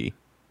that be?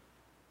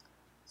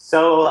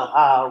 So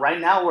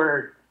right now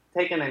we're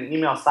taking an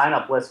email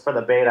sign-up list for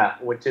the beta,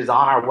 which is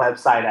on our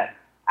website at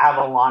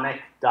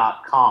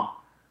avalonic.com.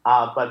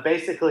 But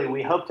basically,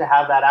 we hope to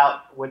have that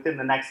out within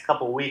the next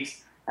couple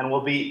weeks, and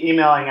we'll be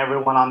emailing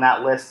everyone on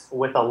that list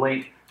with a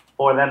link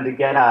for them to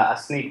get a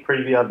sneak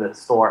preview of the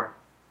store.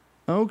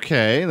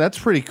 Okay, that's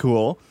pretty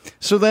cool.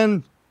 So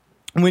then,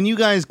 when you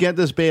guys get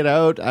this beta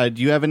out,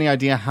 do you have any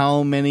idea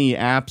how many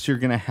apps you're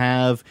going to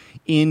have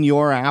in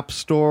your app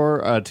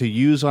store to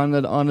use on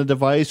the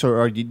device,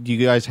 or do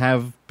you guys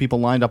have people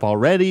lined up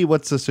already?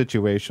 What's the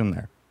situation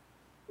there?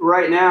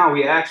 Right now,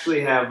 we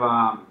actually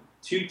have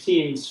 2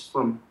 teams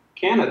from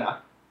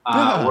Canada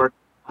working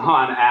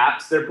on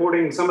apps. They're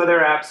porting some of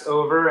their apps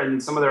over,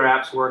 and some of their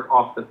apps work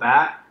off the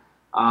bat.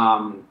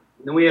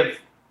 Then we have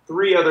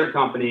 3 other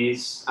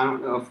companies. I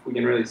don't know if we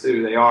can really say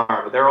who they are,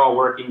 but they're all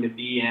working to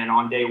be in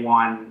on day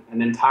one.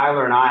 And then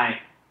Tyler and I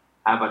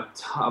have a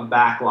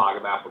backlog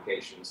of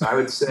applications. I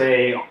would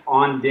say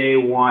on day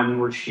one,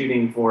 we're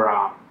shooting for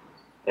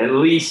at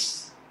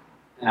least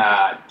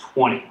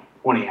 20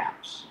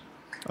 apps.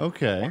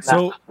 Okay.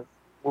 So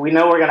we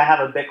know we're going to have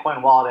a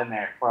Bitcoin wallet in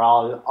there for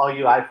all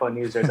you iPhone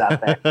users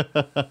out there.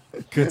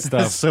 Good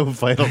stuff. So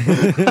vital.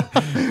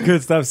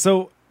 Good stuff.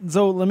 So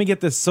let me get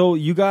this. So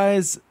you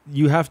guys,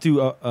 you have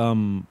to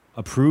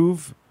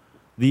approve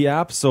the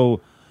app.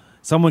 So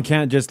someone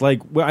can't just I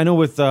know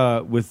with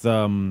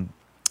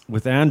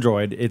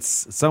Android,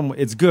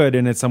 it's good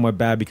and it's somewhat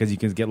bad because you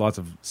can get lots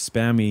of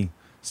spammy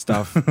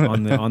stuff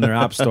on their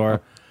app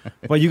store.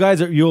 But you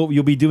guys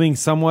you'll be doing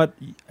somewhat.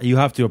 You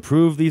have to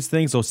approve these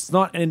things, so it's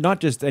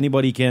not just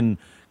anybody can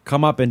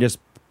come up and just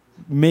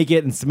make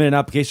it and submit an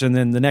application, and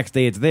then the next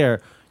day it's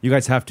there. You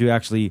guys have to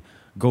actually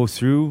go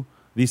through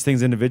these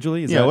things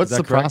individually. What's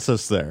the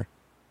process there?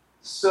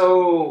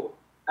 So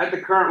at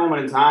the current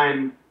moment in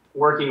time,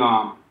 working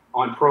on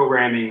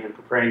programming and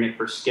preparing it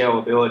for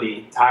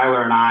scalability,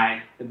 Tyler and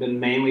I have been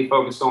mainly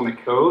focused on the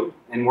code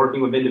and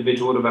working with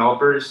individual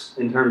developers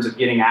in terms of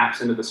getting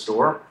apps into the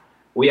store.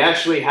 We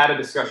actually had a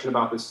discussion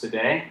about this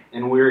today,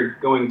 and we're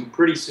going to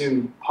pretty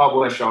soon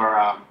publish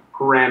our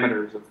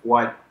parameters of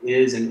what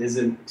is and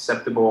isn't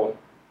acceptable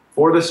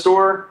for the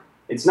store.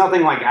 It's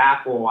nothing like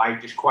Apple. I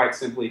just quite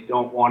simply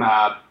don't want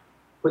to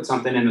put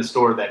something in the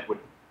store that would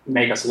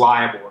make us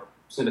liable or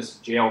send us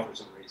to jail for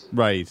some reason.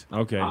 Right.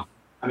 Okay.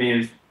 I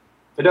mean, if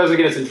it doesn't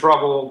get us in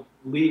trouble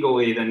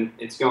legally, then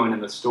it's going in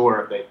the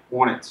store if they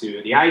want it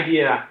to. The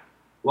idea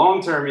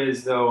long-term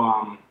is,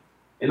 though,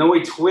 in the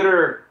way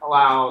Twitter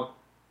allowed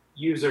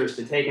users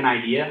to take an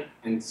idea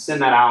and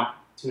send that out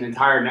to an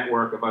entire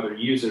network of other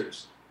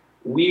users,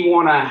 we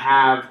want to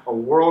have a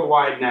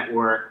worldwide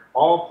network,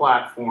 all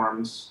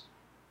platforms,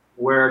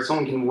 where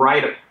someone can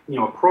write a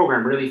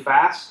program really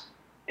fast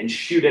and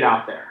shoot it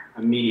out there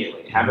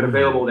immediately, have it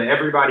available to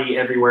everybody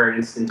everywhere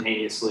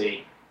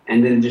instantaneously,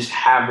 and then just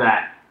have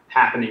that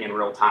happening in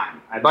real time.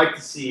 I'd like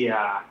to see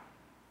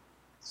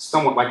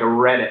somewhat like a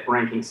Reddit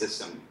ranking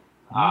system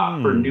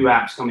for new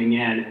apps coming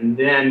in, and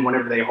then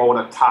whenever they hold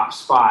a top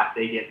spot,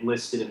 they get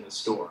listed in the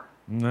store.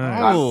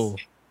 Nice. Oh,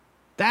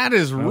 that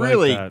is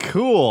really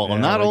cool. Yeah,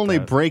 Not only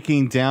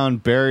breaking down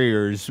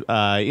barriers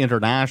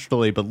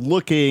internationally, but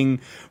looking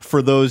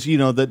for those,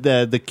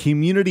 the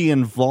community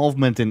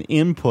involvement and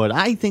input.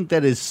 I think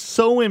that is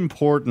so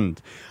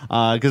important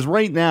because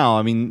right now,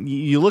 I mean,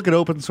 you look at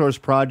open source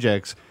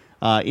projects.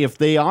 If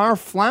they are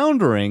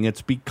floundering,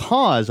 it's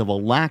because of a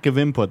lack of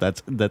input.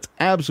 That's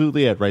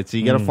absolutely it, right? So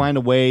you got to find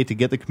a way to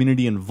get the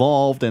community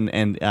involved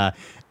and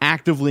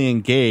actively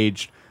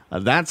engaged.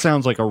 That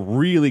sounds like a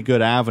really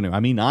good avenue. I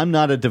mean, I'm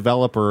not a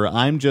developer.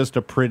 I'm just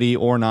a pretty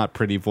or not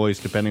pretty voice,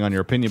 depending on your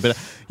opinion. But,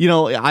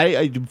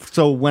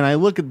 so when I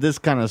look at this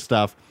kind of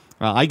stuff,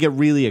 I get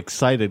really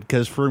excited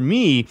because for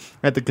me,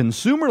 at the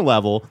consumer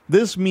level,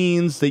 this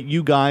means that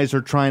you guys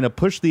are trying to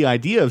push the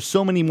idea of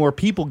so many more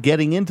people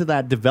getting into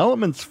that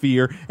development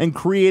sphere and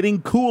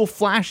creating cool,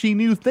 flashy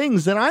new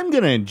things that I'm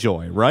going to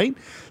enjoy, right?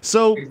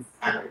 So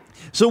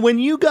when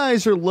you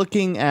guys are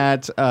looking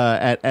at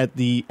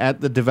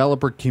the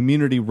developer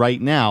community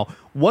right now,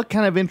 what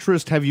kind of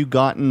interest have you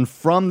gotten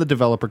from the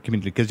developer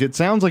community? Because it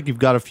sounds like you've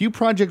got a few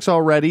projects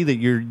already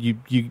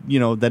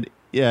that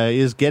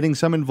is getting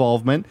some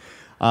involvement.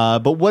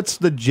 But what's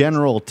the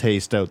general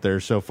taste out there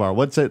so far?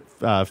 What's it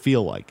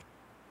feel like?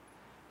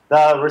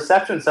 The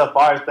reception so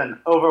far has been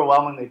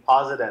overwhelmingly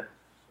positive.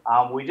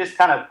 We just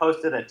kind of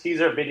posted a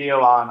teaser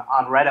video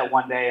on Reddit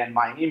one day, and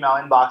my email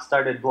inbox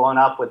started blowing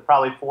up with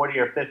probably 40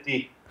 or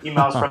 50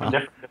 emails from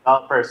different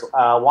developers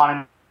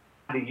wanting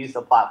to use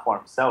the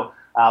platform. So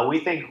we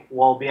think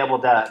we'll be able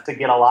to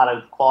get a lot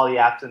of quality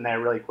apps in there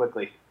really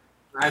quickly.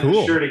 I'm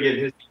sure to get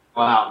his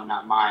email out,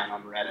 not mine,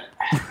 on Reddit.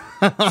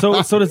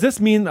 So does this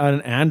mean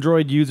an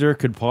Android user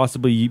could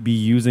possibly be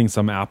using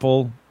some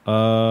Apple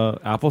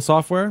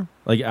software,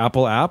 like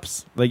Apple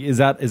apps? Like, is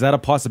that a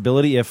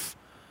possibility if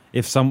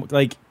some,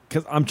 like,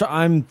 because I'm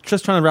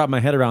just trying to wrap my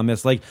head around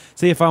this. Like,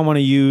 say if I want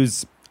to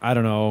use, I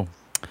don't know,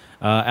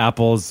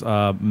 Apple's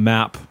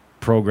map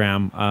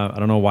program. I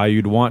don't know why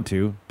you'd want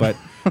to, but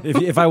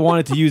if I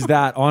wanted to use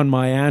that on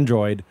my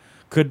Android,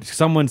 could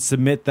someone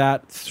submit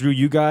that through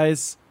you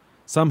guys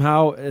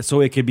somehow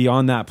so it could be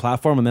on that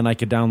platform, and then I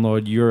could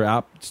download your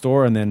app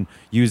store and then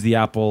use the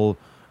Apple?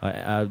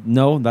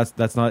 No,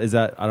 that's not. Is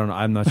that? I don't know.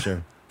 I'm not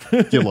sure.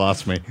 You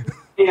lost me.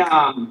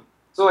 Yeah.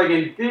 So, like,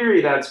 in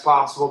theory, that's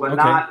possible, but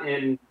not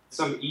in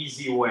some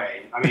easy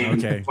way. I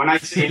mean, when I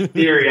say in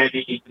theory, I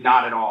mean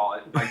not at all.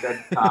 Like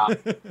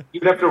that,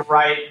 you'd have to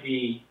write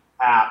the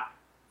app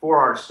for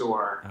our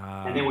store,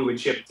 and then we would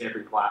ship it to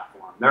every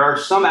platform. There are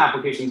some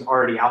applications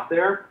already out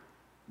there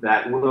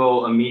that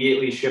will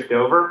immediately shift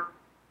over,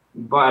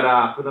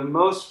 but for the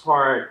most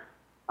part,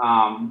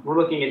 we're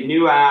looking at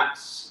new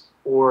apps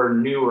or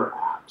newer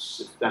apps,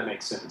 if that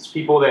makes sense.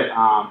 People that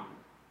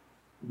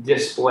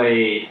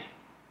displayed.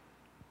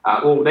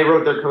 They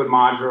wrote their code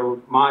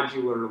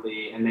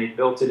modularly, and they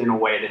built it in a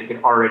way that it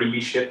could already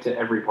be shipped to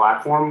every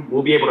platform.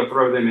 We'll be able to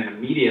throw them in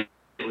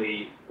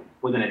immediately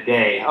within a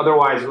day.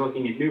 Otherwise, we're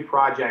looking at new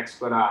projects.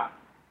 But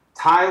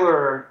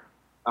Tyler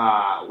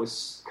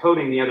was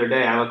coding the other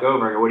day. I look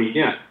over, I go, "What are you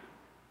doing?"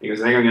 He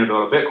goes, "I think I'm going to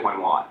build a Bitcoin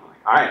wallet." I'm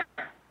like, "All right."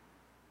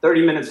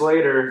 30 minutes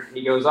later,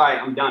 he goes, "All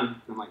right, I'm done."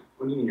 I'm like,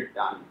 "What do you mean you're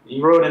done?" He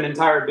wrote an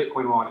entire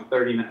Bitcoin wallet in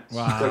 30 minutes.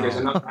 Wow. So there's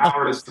another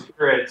hour to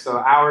secure it. So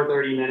hour,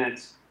 30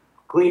 minutes.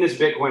 Cleanest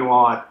Bitcoin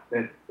wallet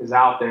that is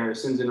out there,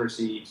 sends and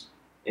receives.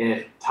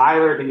 If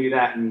Tyler can do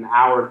that in an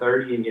hour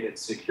 30 and get it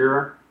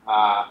secure,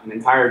 an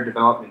entire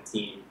development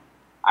team,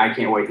 I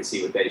can't wait to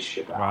see what they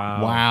ship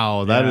out.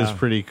 Wow, that is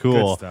pretty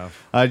cool. Good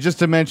stuff. Just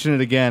to mention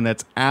it again,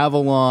 that's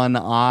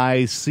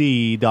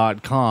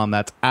AvalonIC.com.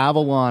 That's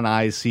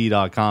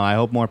AvalonIC.com. I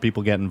hope more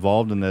people get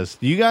involved in this.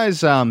 You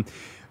guys...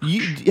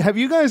 have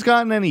you guys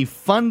gotten any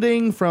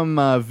funding from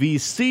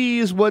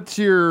VCs? What's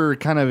your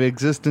kind of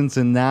existence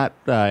in that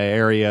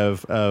area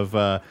of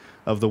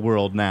the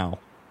world now?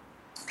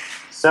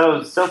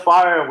 So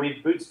far,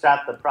 we've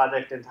bootstrapped the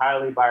project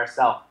entirely by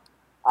ourselves.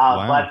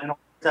 But in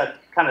order to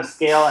kind of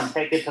scale and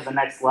take it to the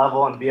next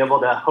level and be able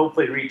to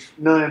hopefully reach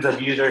millions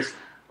of users,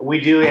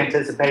 we do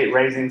anticipate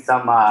raising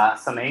some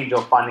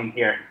angel funding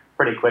here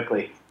pretty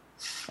quickly.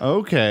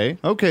 Okay.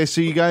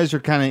 So you guys are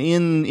kind of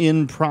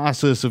in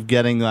process of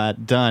getting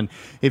that done.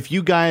 If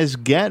you guys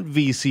get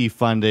VC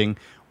funding,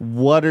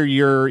 what are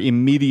your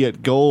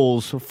immediate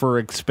goals for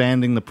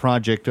expanding the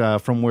project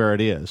from where it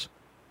is?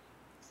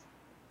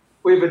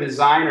 We have a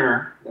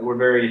designer that we're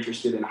very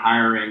interested in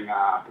hiring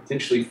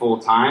potentially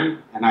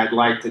full-time, and I'd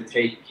like to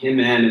take him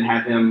in and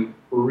have him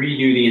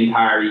redo the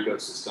entire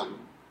ecosystem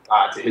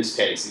to his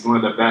taste. He's one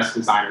of the best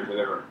designers I've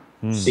ever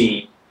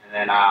seen.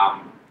 And then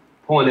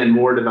pulling in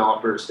more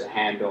developers to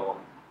handle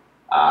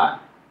kind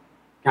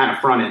of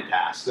front-end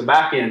tasks. The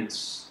back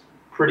end's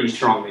pretty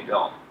strongly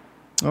built.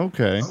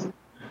 Okay.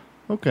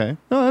 Okay.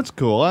 No, that's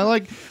cool. I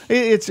like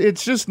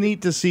it's just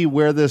neat to see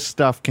where this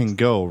stuff can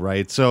go,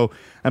 right? So,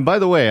 and by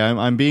the way,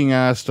 I'm being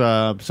asked,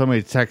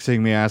 somebody's texting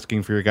me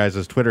asking for your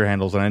guys' Twitter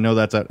handles, and I know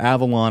that's at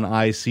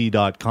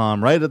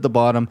avalonic.com, right at the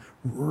bottom,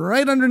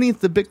 right underneath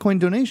the Bitcoin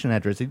donation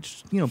address. They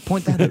just,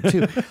 point that out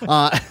too.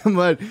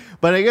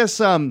 But I guess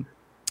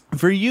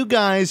for you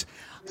guys,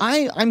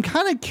 I'm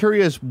kind of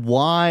curious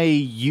why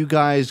you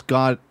guys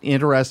got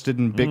interested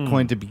in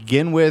Bitcoin to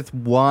begin with.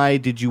 Why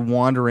did you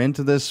wander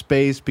into this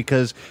space?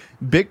 Because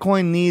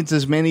Bitcoin needs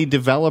as many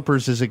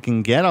developers as it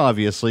can get,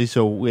 obviously.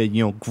 So,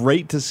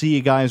 great to see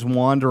you guys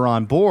wander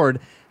on board.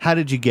 How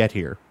did you get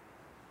here?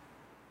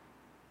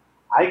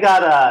 I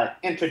got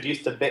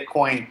introduced to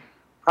Bitcoin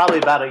probably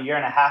about a year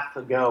and a half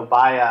ago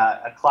by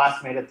a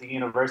classmate at the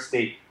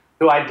university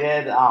who I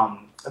did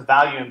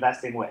value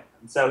investing with.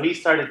 And so he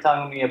started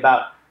telling me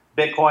about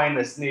Bitcoin,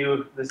 this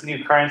new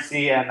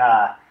currency, and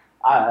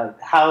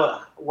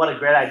what a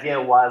great idea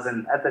it was.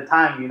 And at the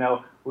time,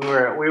 we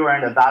were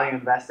into value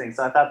investing.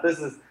 So I thought this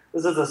is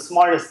the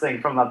smartest thing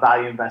from a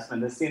value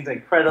investment. This seems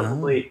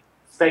incredibly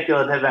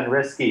speculative and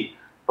risky.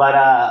 But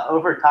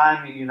over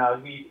time, he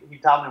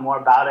taught me more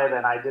about it,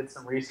 and I did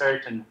some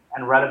research and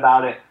read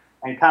about it,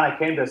 and kind of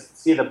came to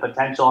see the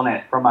potential in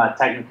it from a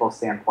technical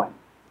standpoint.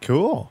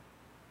 Cool.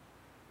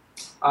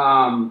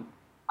 I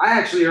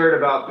actually heard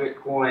about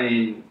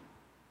Bitcoin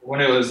when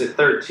it was at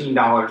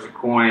 $13 a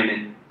coin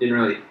and didn't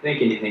really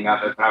think anything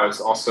of it. I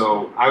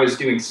was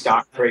doing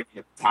stock trading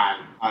at the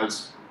time. I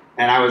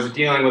was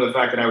dealing with the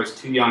fact that I was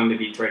too young to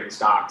be trading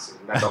stocks, and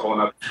that's a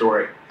whole other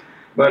story.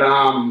 But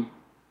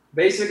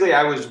basically,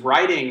 I was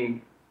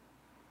writing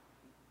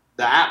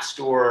the App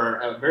Store,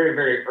 a very,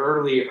 very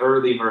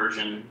early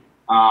version,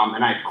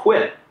 and I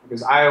quit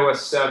because iOS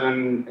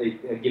 7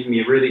 had given me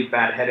a really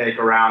bad headache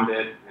around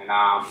it, and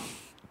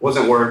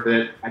wasn't worth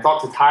it. I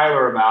talked to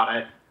Tyler about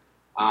it.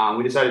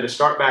 We decided to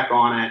start back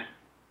on it,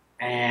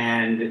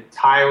 and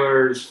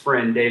Tyler's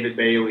friend, David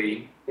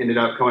Bailey, ended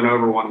up coming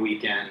over one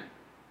weekend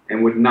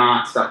and would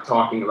not stop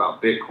talking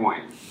about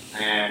Bitcoin.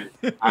 And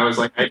I was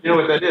like, I know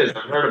what that is.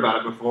 I've heard about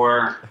it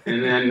before.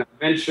 And then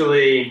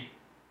eventually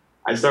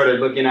I started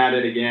looking at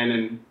it again,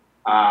 and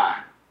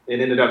it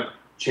ended up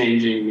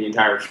changing the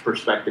entire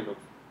perspective of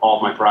all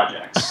of my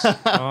projects.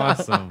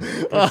 Awesome.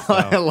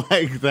 I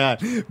like that.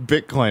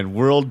 Bitcoin,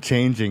 world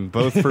changing,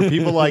 both for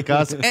people like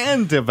us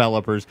and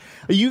developers.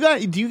 Do you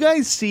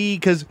guys see,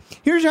 because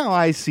here's how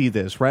I see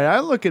this, right? I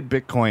look at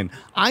Bitcoin,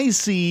 I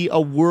see a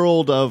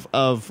world of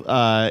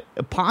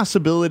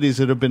possibilities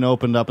that have been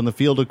opened up in the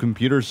field of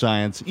computer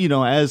science.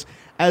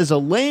 As a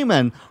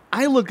layman,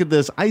 I look at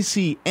this, I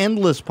see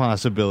endless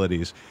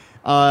possibilities.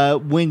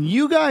 When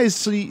you guys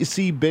see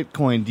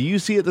Bitcoin, do you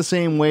see it the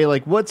same way?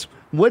 Like, what's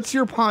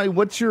your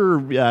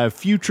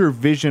future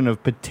vision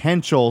of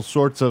potential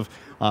sorts of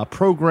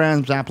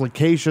programs,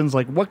 applications?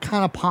 Like, what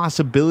kind of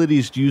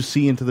possibilities do you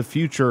see into the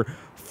future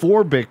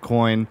for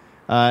Bitcoin?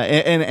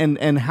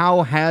 And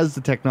how has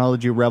the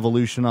technology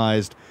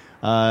revolutionized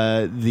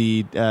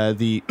the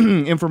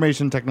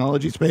information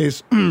technology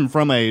space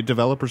from a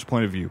developer's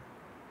point of view?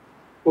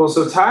 Well,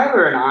 so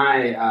Tyler and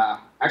I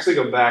actually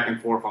go back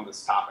and forth on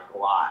this topic a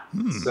lot.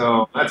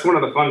 So that's one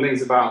of the fun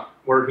things about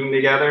working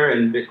together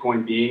and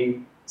Bitcoin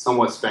being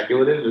somewhat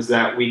speculative, is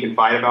that we can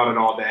fight about it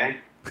all day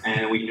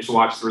and we can just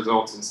watch the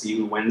results and see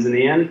who wins in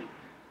the end.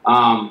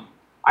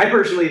 I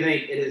personally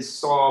think it has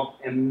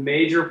solved a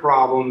major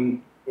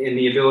problem in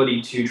the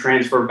ability to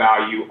transfer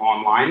value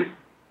online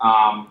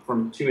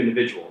from two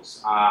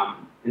individuals.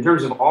 In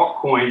terms of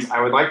altcoins,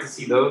 I would like to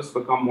see those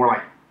become more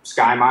like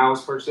Sky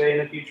Miles per se in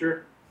the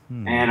future.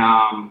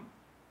 And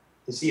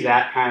to see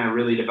that kind of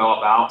really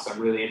develop out, so I'm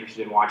really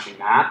interested in watching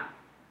that.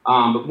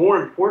 But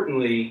more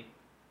importantly,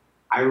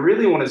 I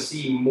really want to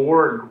see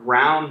more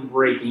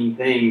groundbreaking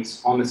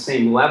things on the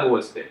same level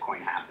as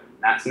Bitcoin happen.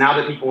 That's now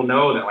that people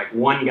know that like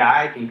one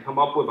guy can come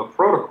up with a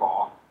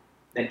protocol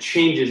that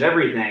changes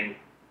everything.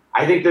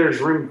 I think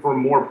there's room for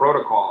more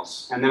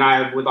protocols. And then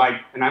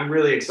I'm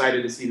really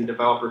excited to see the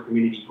developer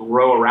community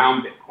grow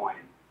around Bitcoin.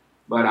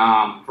 But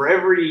for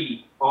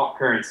every alt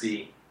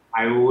currency,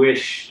 I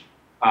wish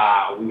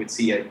we would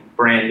see a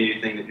brand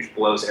new thing that just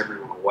blows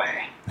everyone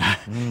away.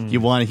 You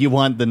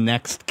want the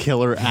next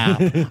killer app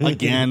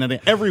again and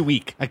every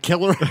week, a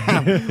killer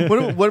app.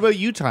 What about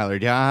you, Tyler?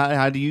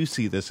 How do you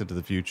see this into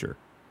the future?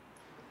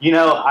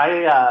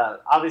 I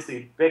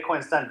obviously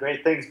Bitcoin's done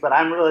great things, but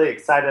I'm really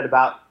excited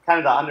about kind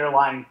of the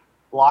underlying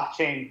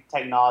blockchain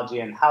technology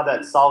and how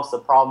that solves the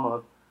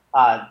problem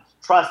of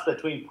trust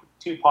between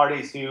two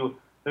parties who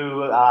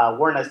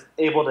weren't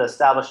able to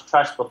establish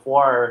trust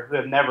before or who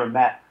have never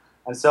met.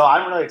 And so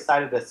I'm really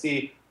excited to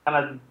see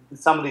kind of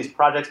some of these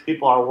projects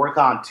people are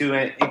working on to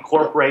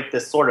incorporate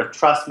this sort of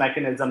trust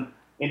mechanism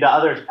into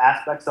other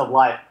aspects of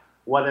life,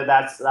 whether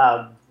that's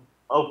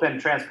open,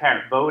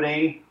 transparent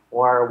voting,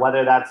 or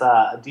whether that's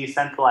a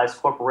decentralized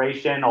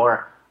corporation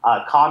or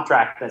a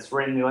contract that's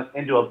written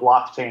into a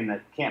blockchain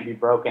that can't be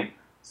broken.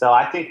 So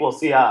I think we'll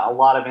see a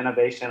lot of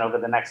innovation over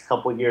the next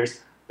couple of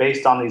years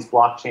based on these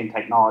blockchain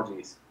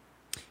technologies.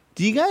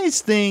 Do you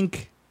guys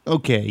think,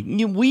 Okay,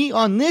 we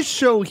on this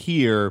show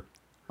here,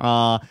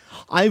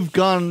 I've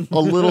gone a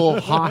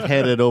little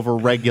hot-headed over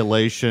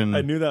regulation.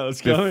 I knew that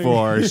was coming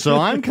before, so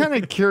I'm kind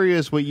of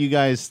curious what you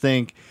guys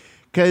think.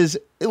 Because,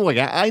 look,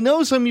 I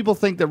know some people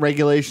think that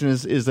regulation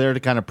is there to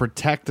kind of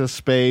protect a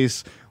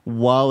space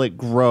while it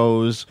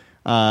grows.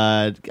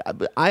 I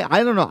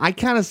don't know. I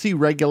kind of see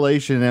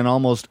regulation in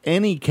almost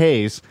any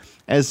case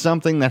as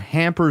something that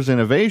hampers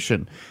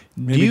innovation.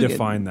 Maybe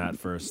define that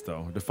first,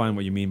 though. Define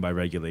what you mean by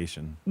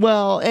regulation.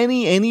 Well,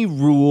 any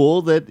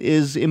rule that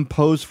is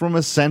imposed from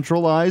a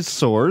centralized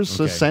source,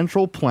 a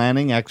central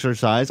planning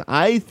exercise,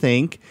 I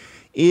think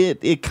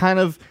it kind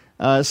of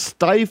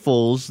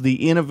stifles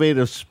the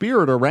innovative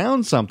spirit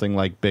around something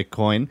like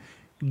Bitcoin.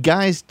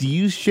 Guys, do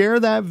you share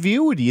that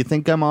view? Do you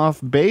think I'm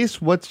off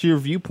base? What's your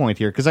viewpoint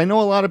here? Because I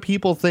know a lot of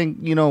people think,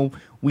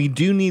 we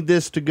do need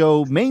this to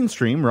go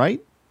mainstream,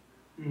 right?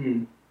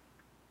 Mm-hmm.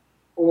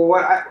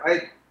 Well,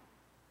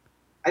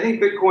 I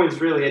think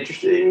Bitcoin's really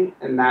interesting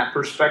in that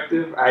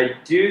perspective. I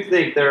do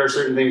think there are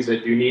certain things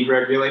that do need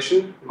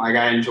regulation. Like,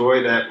 I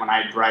enjoy that when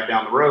I drive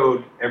down the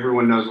road,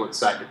 everyone knows what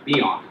side to be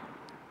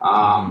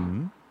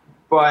on.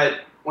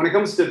 But when it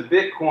comes to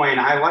Bitcoin,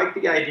 I like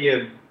the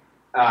idea of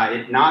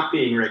it not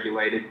being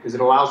regulated because it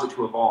allows it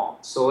to evolve.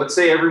 So let's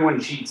say everyone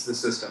cheats the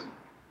system.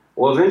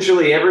 Well,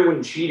 eventually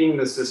everyone cheating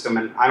the system,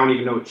 and I don't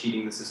even know what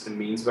cheating the system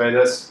means by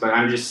this, but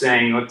I'm just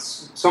saying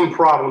it's some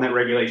problem that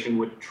regulation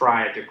would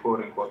try to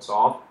quote-unquote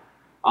solve.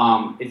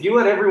 If you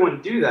let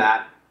everyone do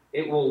that,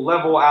 it will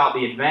level out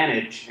the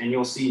advantage, and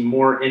you'll see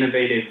more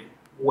innovative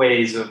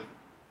ways of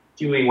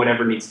doing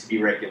whatever needs to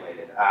be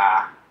regulated.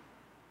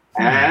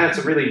 And that's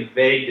a really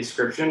vague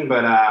description,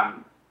 but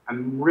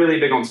I'm really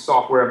big on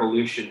software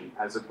evolution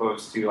as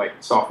opposed to like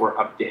software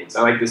updates.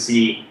 I like to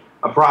see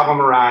a problem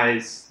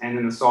arise and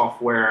then the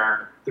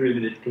software through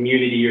the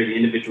community or the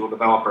individual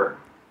developer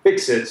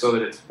fix it so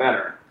that it's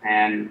better.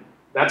 And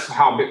that's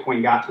how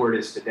Bitcoin got to where it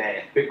is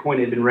today. If Bitcoin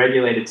had been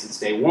regulated since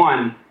day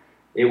one,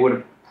 it would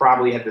have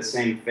probably had the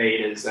same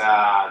fate as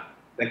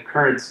the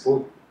current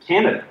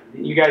Canada.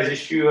 Didn't you guys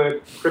issue a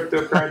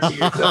cryptocurrency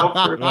yourself?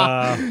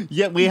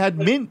 Yeah, we had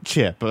Mint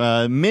Chip.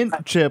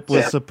 Mint Chip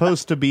was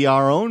supposed to be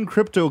our own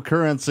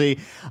cryptocurrency.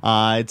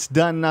 It's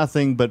done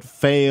nothing but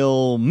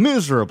fail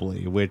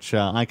miserably, which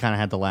I kind of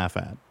had to laugh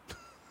at.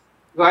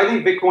 Well, I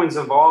think Bitcoin's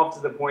evolved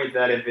to the point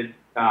that if it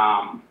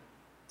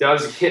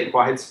does hit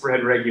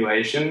widespread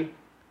regulation,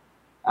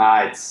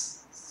 it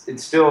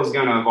still is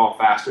going to evolve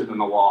faster than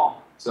the law.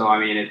 So, I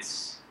mean,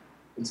 it's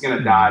going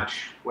to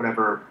dodge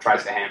whatever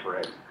tries to hamper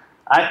it.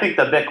 I think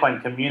the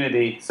Bitcoin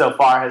community so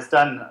far has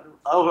done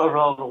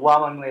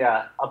overwhelmingly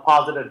a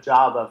positive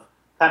job of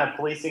kind of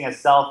policing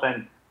itself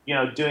and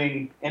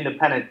doing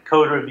independent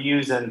code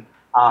reviews and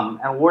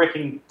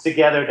working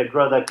together to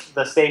grow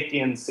the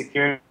safety and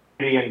security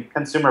and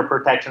consumer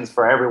protections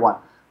for everyone.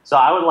 So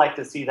I would like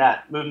to see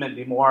that movement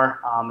be more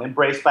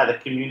embraced by the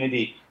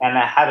community and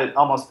have it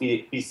almost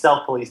be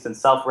self-policed and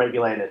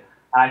self-regulated.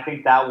 And I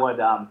think that would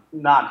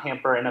not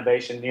hamper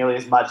innovation nearly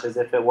as much as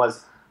if it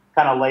was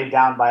kind of laid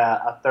down by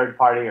a third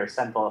party or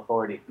central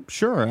authority.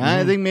 Sure.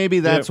 I think maybe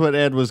that's what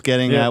Ed was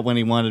getting at when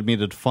he wanted me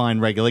to define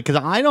regulate.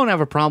 Because I don't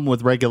have a problem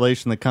with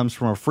regulation that comes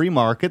from a free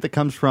market, that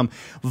comes from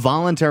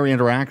voluntary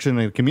interaction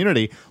in the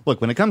community.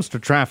 Look, when it comes to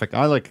traffic,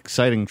 I like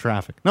exciting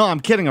traffic. No, I'm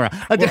kidding around.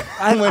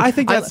 Well, I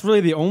think that's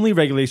really the only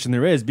regulation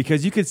there is,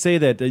 because you could say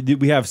that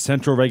we have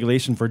central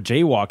regulation for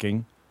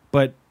jaywalking,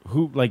 but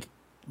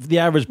the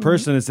average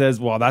person that says,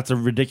 well, that's a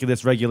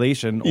ridiculous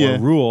regulation or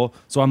rule,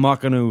 so I'm not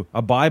going to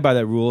abide by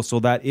that rule, so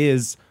that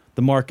is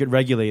the market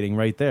regulating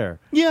right there.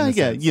 Yeah, I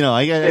get,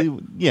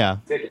 yeah.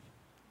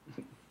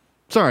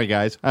 Sorry,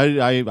 guys.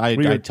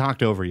 I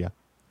talked over you.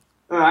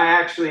 I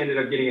actually ended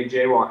up getting a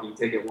jaywalking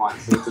ticket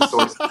once. So it's a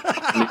source.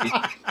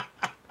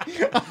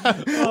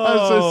 I'm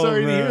so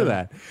sorry to hear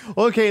that.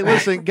 Okay,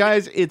 listen,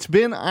 guys, it's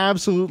been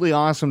absolutely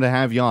awesome to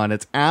have you on.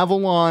 It's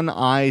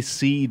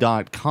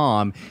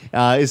AvalonIC.com.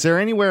 Is there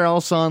anywhere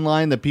else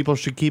online that people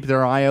should keep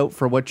their eye out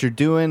for what you're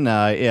doing?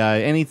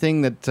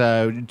 Anything that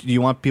do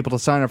you want people to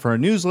sign up for a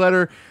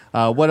newsletter?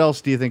 What else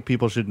do you think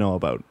people should know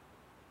about?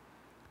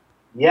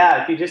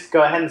 Yeah, if you just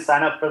go ahead and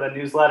sign up for the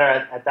newsletter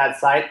at that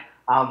site,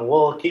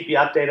 we'll keep you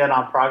updated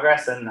on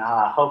progress and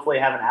hopefully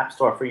have an app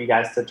store for you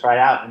guys to try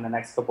out in the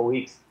next couple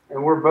weeks.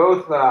 And we're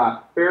both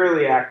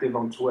fairly active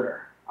on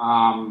Twitter.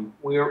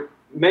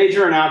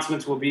 Major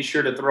announcements we'll be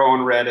sure to throw on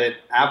Reddit.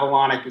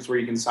 Avalonic is where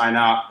you can sign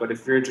up. But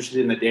if you're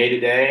interested in the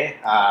day-to-day,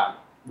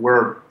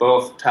 we're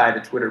both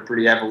tied to Twitter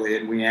pretty heavily,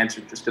 and we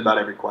answer just about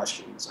every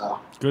question. So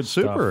good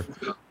stuff. Super.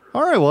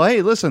 All right, well,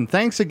 hey, listen,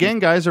 thanks again,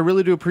 guys. I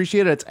really do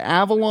appreciate it. It's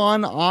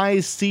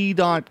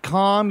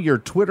AvalonIC.com. Your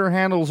Twitter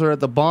handles are at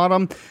the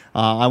bottom.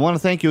 I want to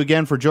thank you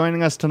again for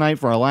joining us tonight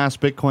for our last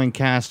Bitcoin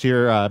cast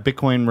here,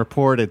 Bitcoin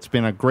Report. It's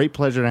been a great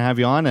pleasure to have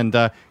you on, and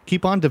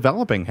keep on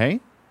developing, hey?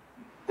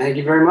 Thank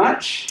you very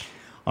much.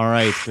 All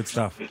right. Good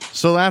stuff.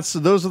 So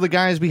those are the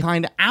guys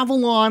behind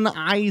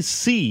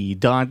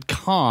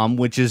AvalonIC.com,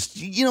 which is,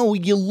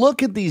 you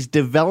look at these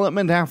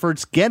development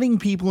efforts, getting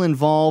people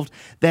involved,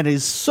 that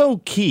is so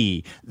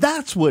key.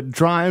 That's what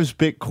drives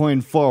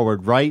Bitcoin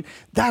forward, right?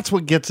 That's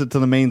what gets it to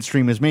the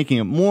mainstream, is making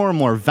it more and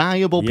more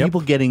valuable,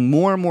 people getting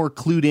more and more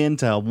clued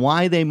into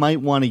why they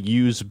might want to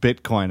use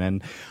Bitcoin.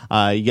 And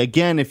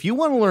again, if you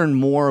want to learn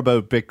more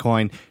about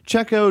Bitcoin,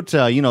 check out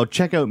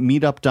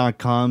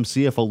meetup.com,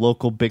 see if a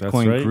local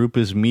Bitcoin group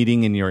is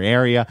meeting in your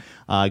area.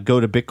 Go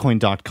to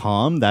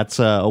bitcoin.com. That's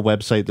a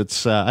website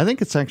that's, I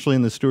think it's actually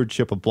in the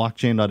stewardship of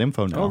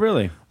blockchain.info now. Oh,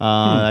 really?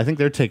 I think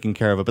they're taking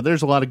care of it, but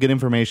there's a lot of good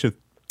information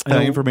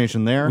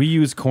there. We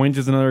use Coins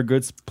as another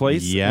good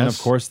place. Yes. And, of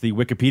course, the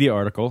Wikipedia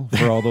article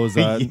for all those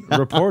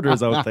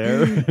reporters out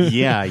there.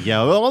 Yeah.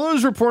 Well, all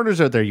those reporters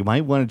out there, you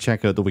might want to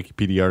check out the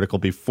Wikipedia article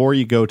before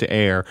you go to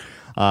air.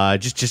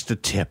 Just a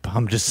tip.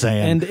 I'm just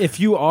saying. And if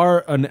you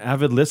are an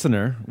avid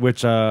listener,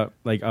 which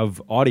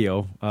of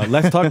audio,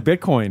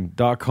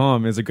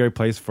 letstalkbitcoin.com is a great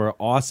place for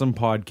awesome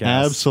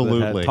podcasts.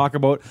 Absolutely.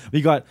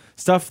 We got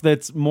stuff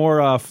that's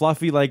more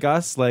fluffy like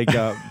us, then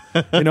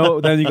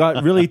you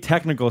got really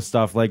technical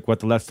stuff like what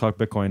the Let's Talk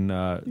Bitcoin,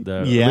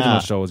 original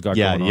show has got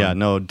going on. Yeah,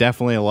 no,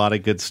 definitely a lot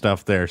of good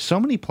stuff there. So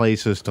many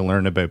places to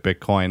learn about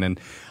Bitcoin. And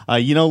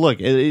look,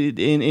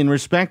 in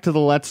respect to the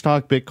Let's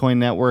Talk Bitcoin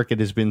network, it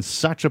has been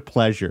such a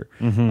pleasure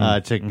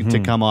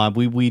to come on.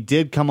 We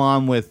did come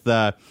on with,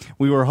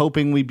 we were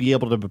hoping we'd be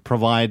able to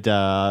provide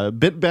a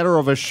bit better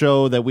of a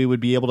show, that we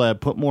would be able to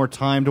put more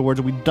time towards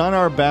it. We've done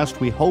our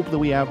best. We hope that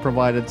we have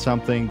provided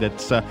something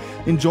that's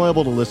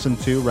enjoyable to listen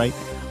to, right?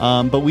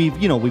 But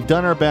we've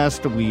done our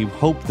best. We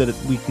hope that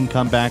we can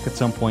come back at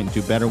some point and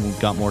do better when we've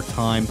got more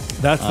time.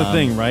 That's the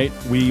thing, right?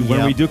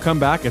 When we do come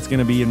back, it's going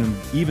to be an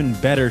even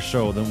better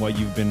show than what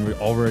you've been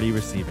already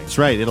receiving. That's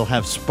right. It'll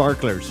have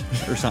sparklers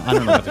or something.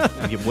 I don't know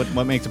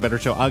what makes a better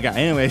show. Okay,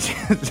 anyways.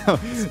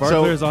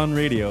 Sparklers on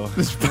radio.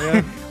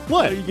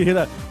 What? You can hear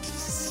that.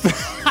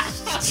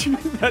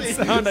 That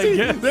sound, I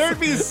guess. There'd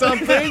be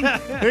something.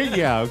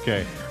 Yeah,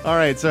 okay. All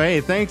right, so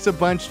hey, thanks a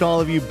bunch to all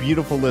of you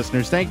beautiful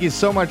listeners. Thank you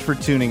so much for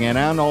tuning in,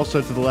 and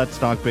also to the Let's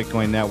Talk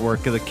Bitcoin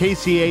Network, the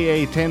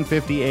KCAA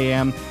 1050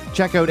 AM.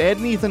 Check out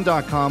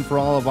ednethan.com for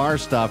all of our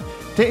stuff.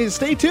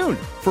 Stay tuned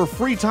for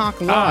Free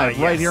Talk Live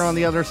right here on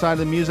the other side of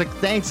the music.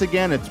 Thanks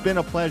again. It's been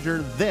a pleasure.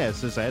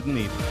 This is Ed and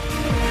Ethan.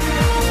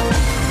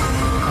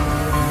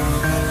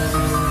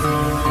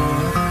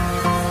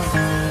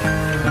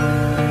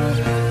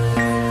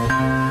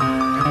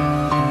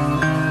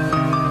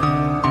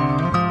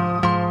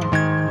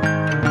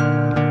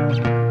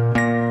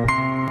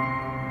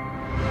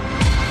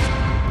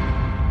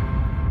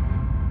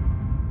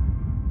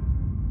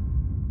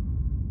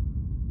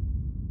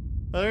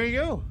 There you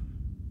go.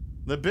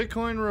 The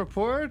Bitcoin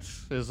Report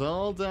is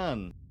all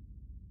done.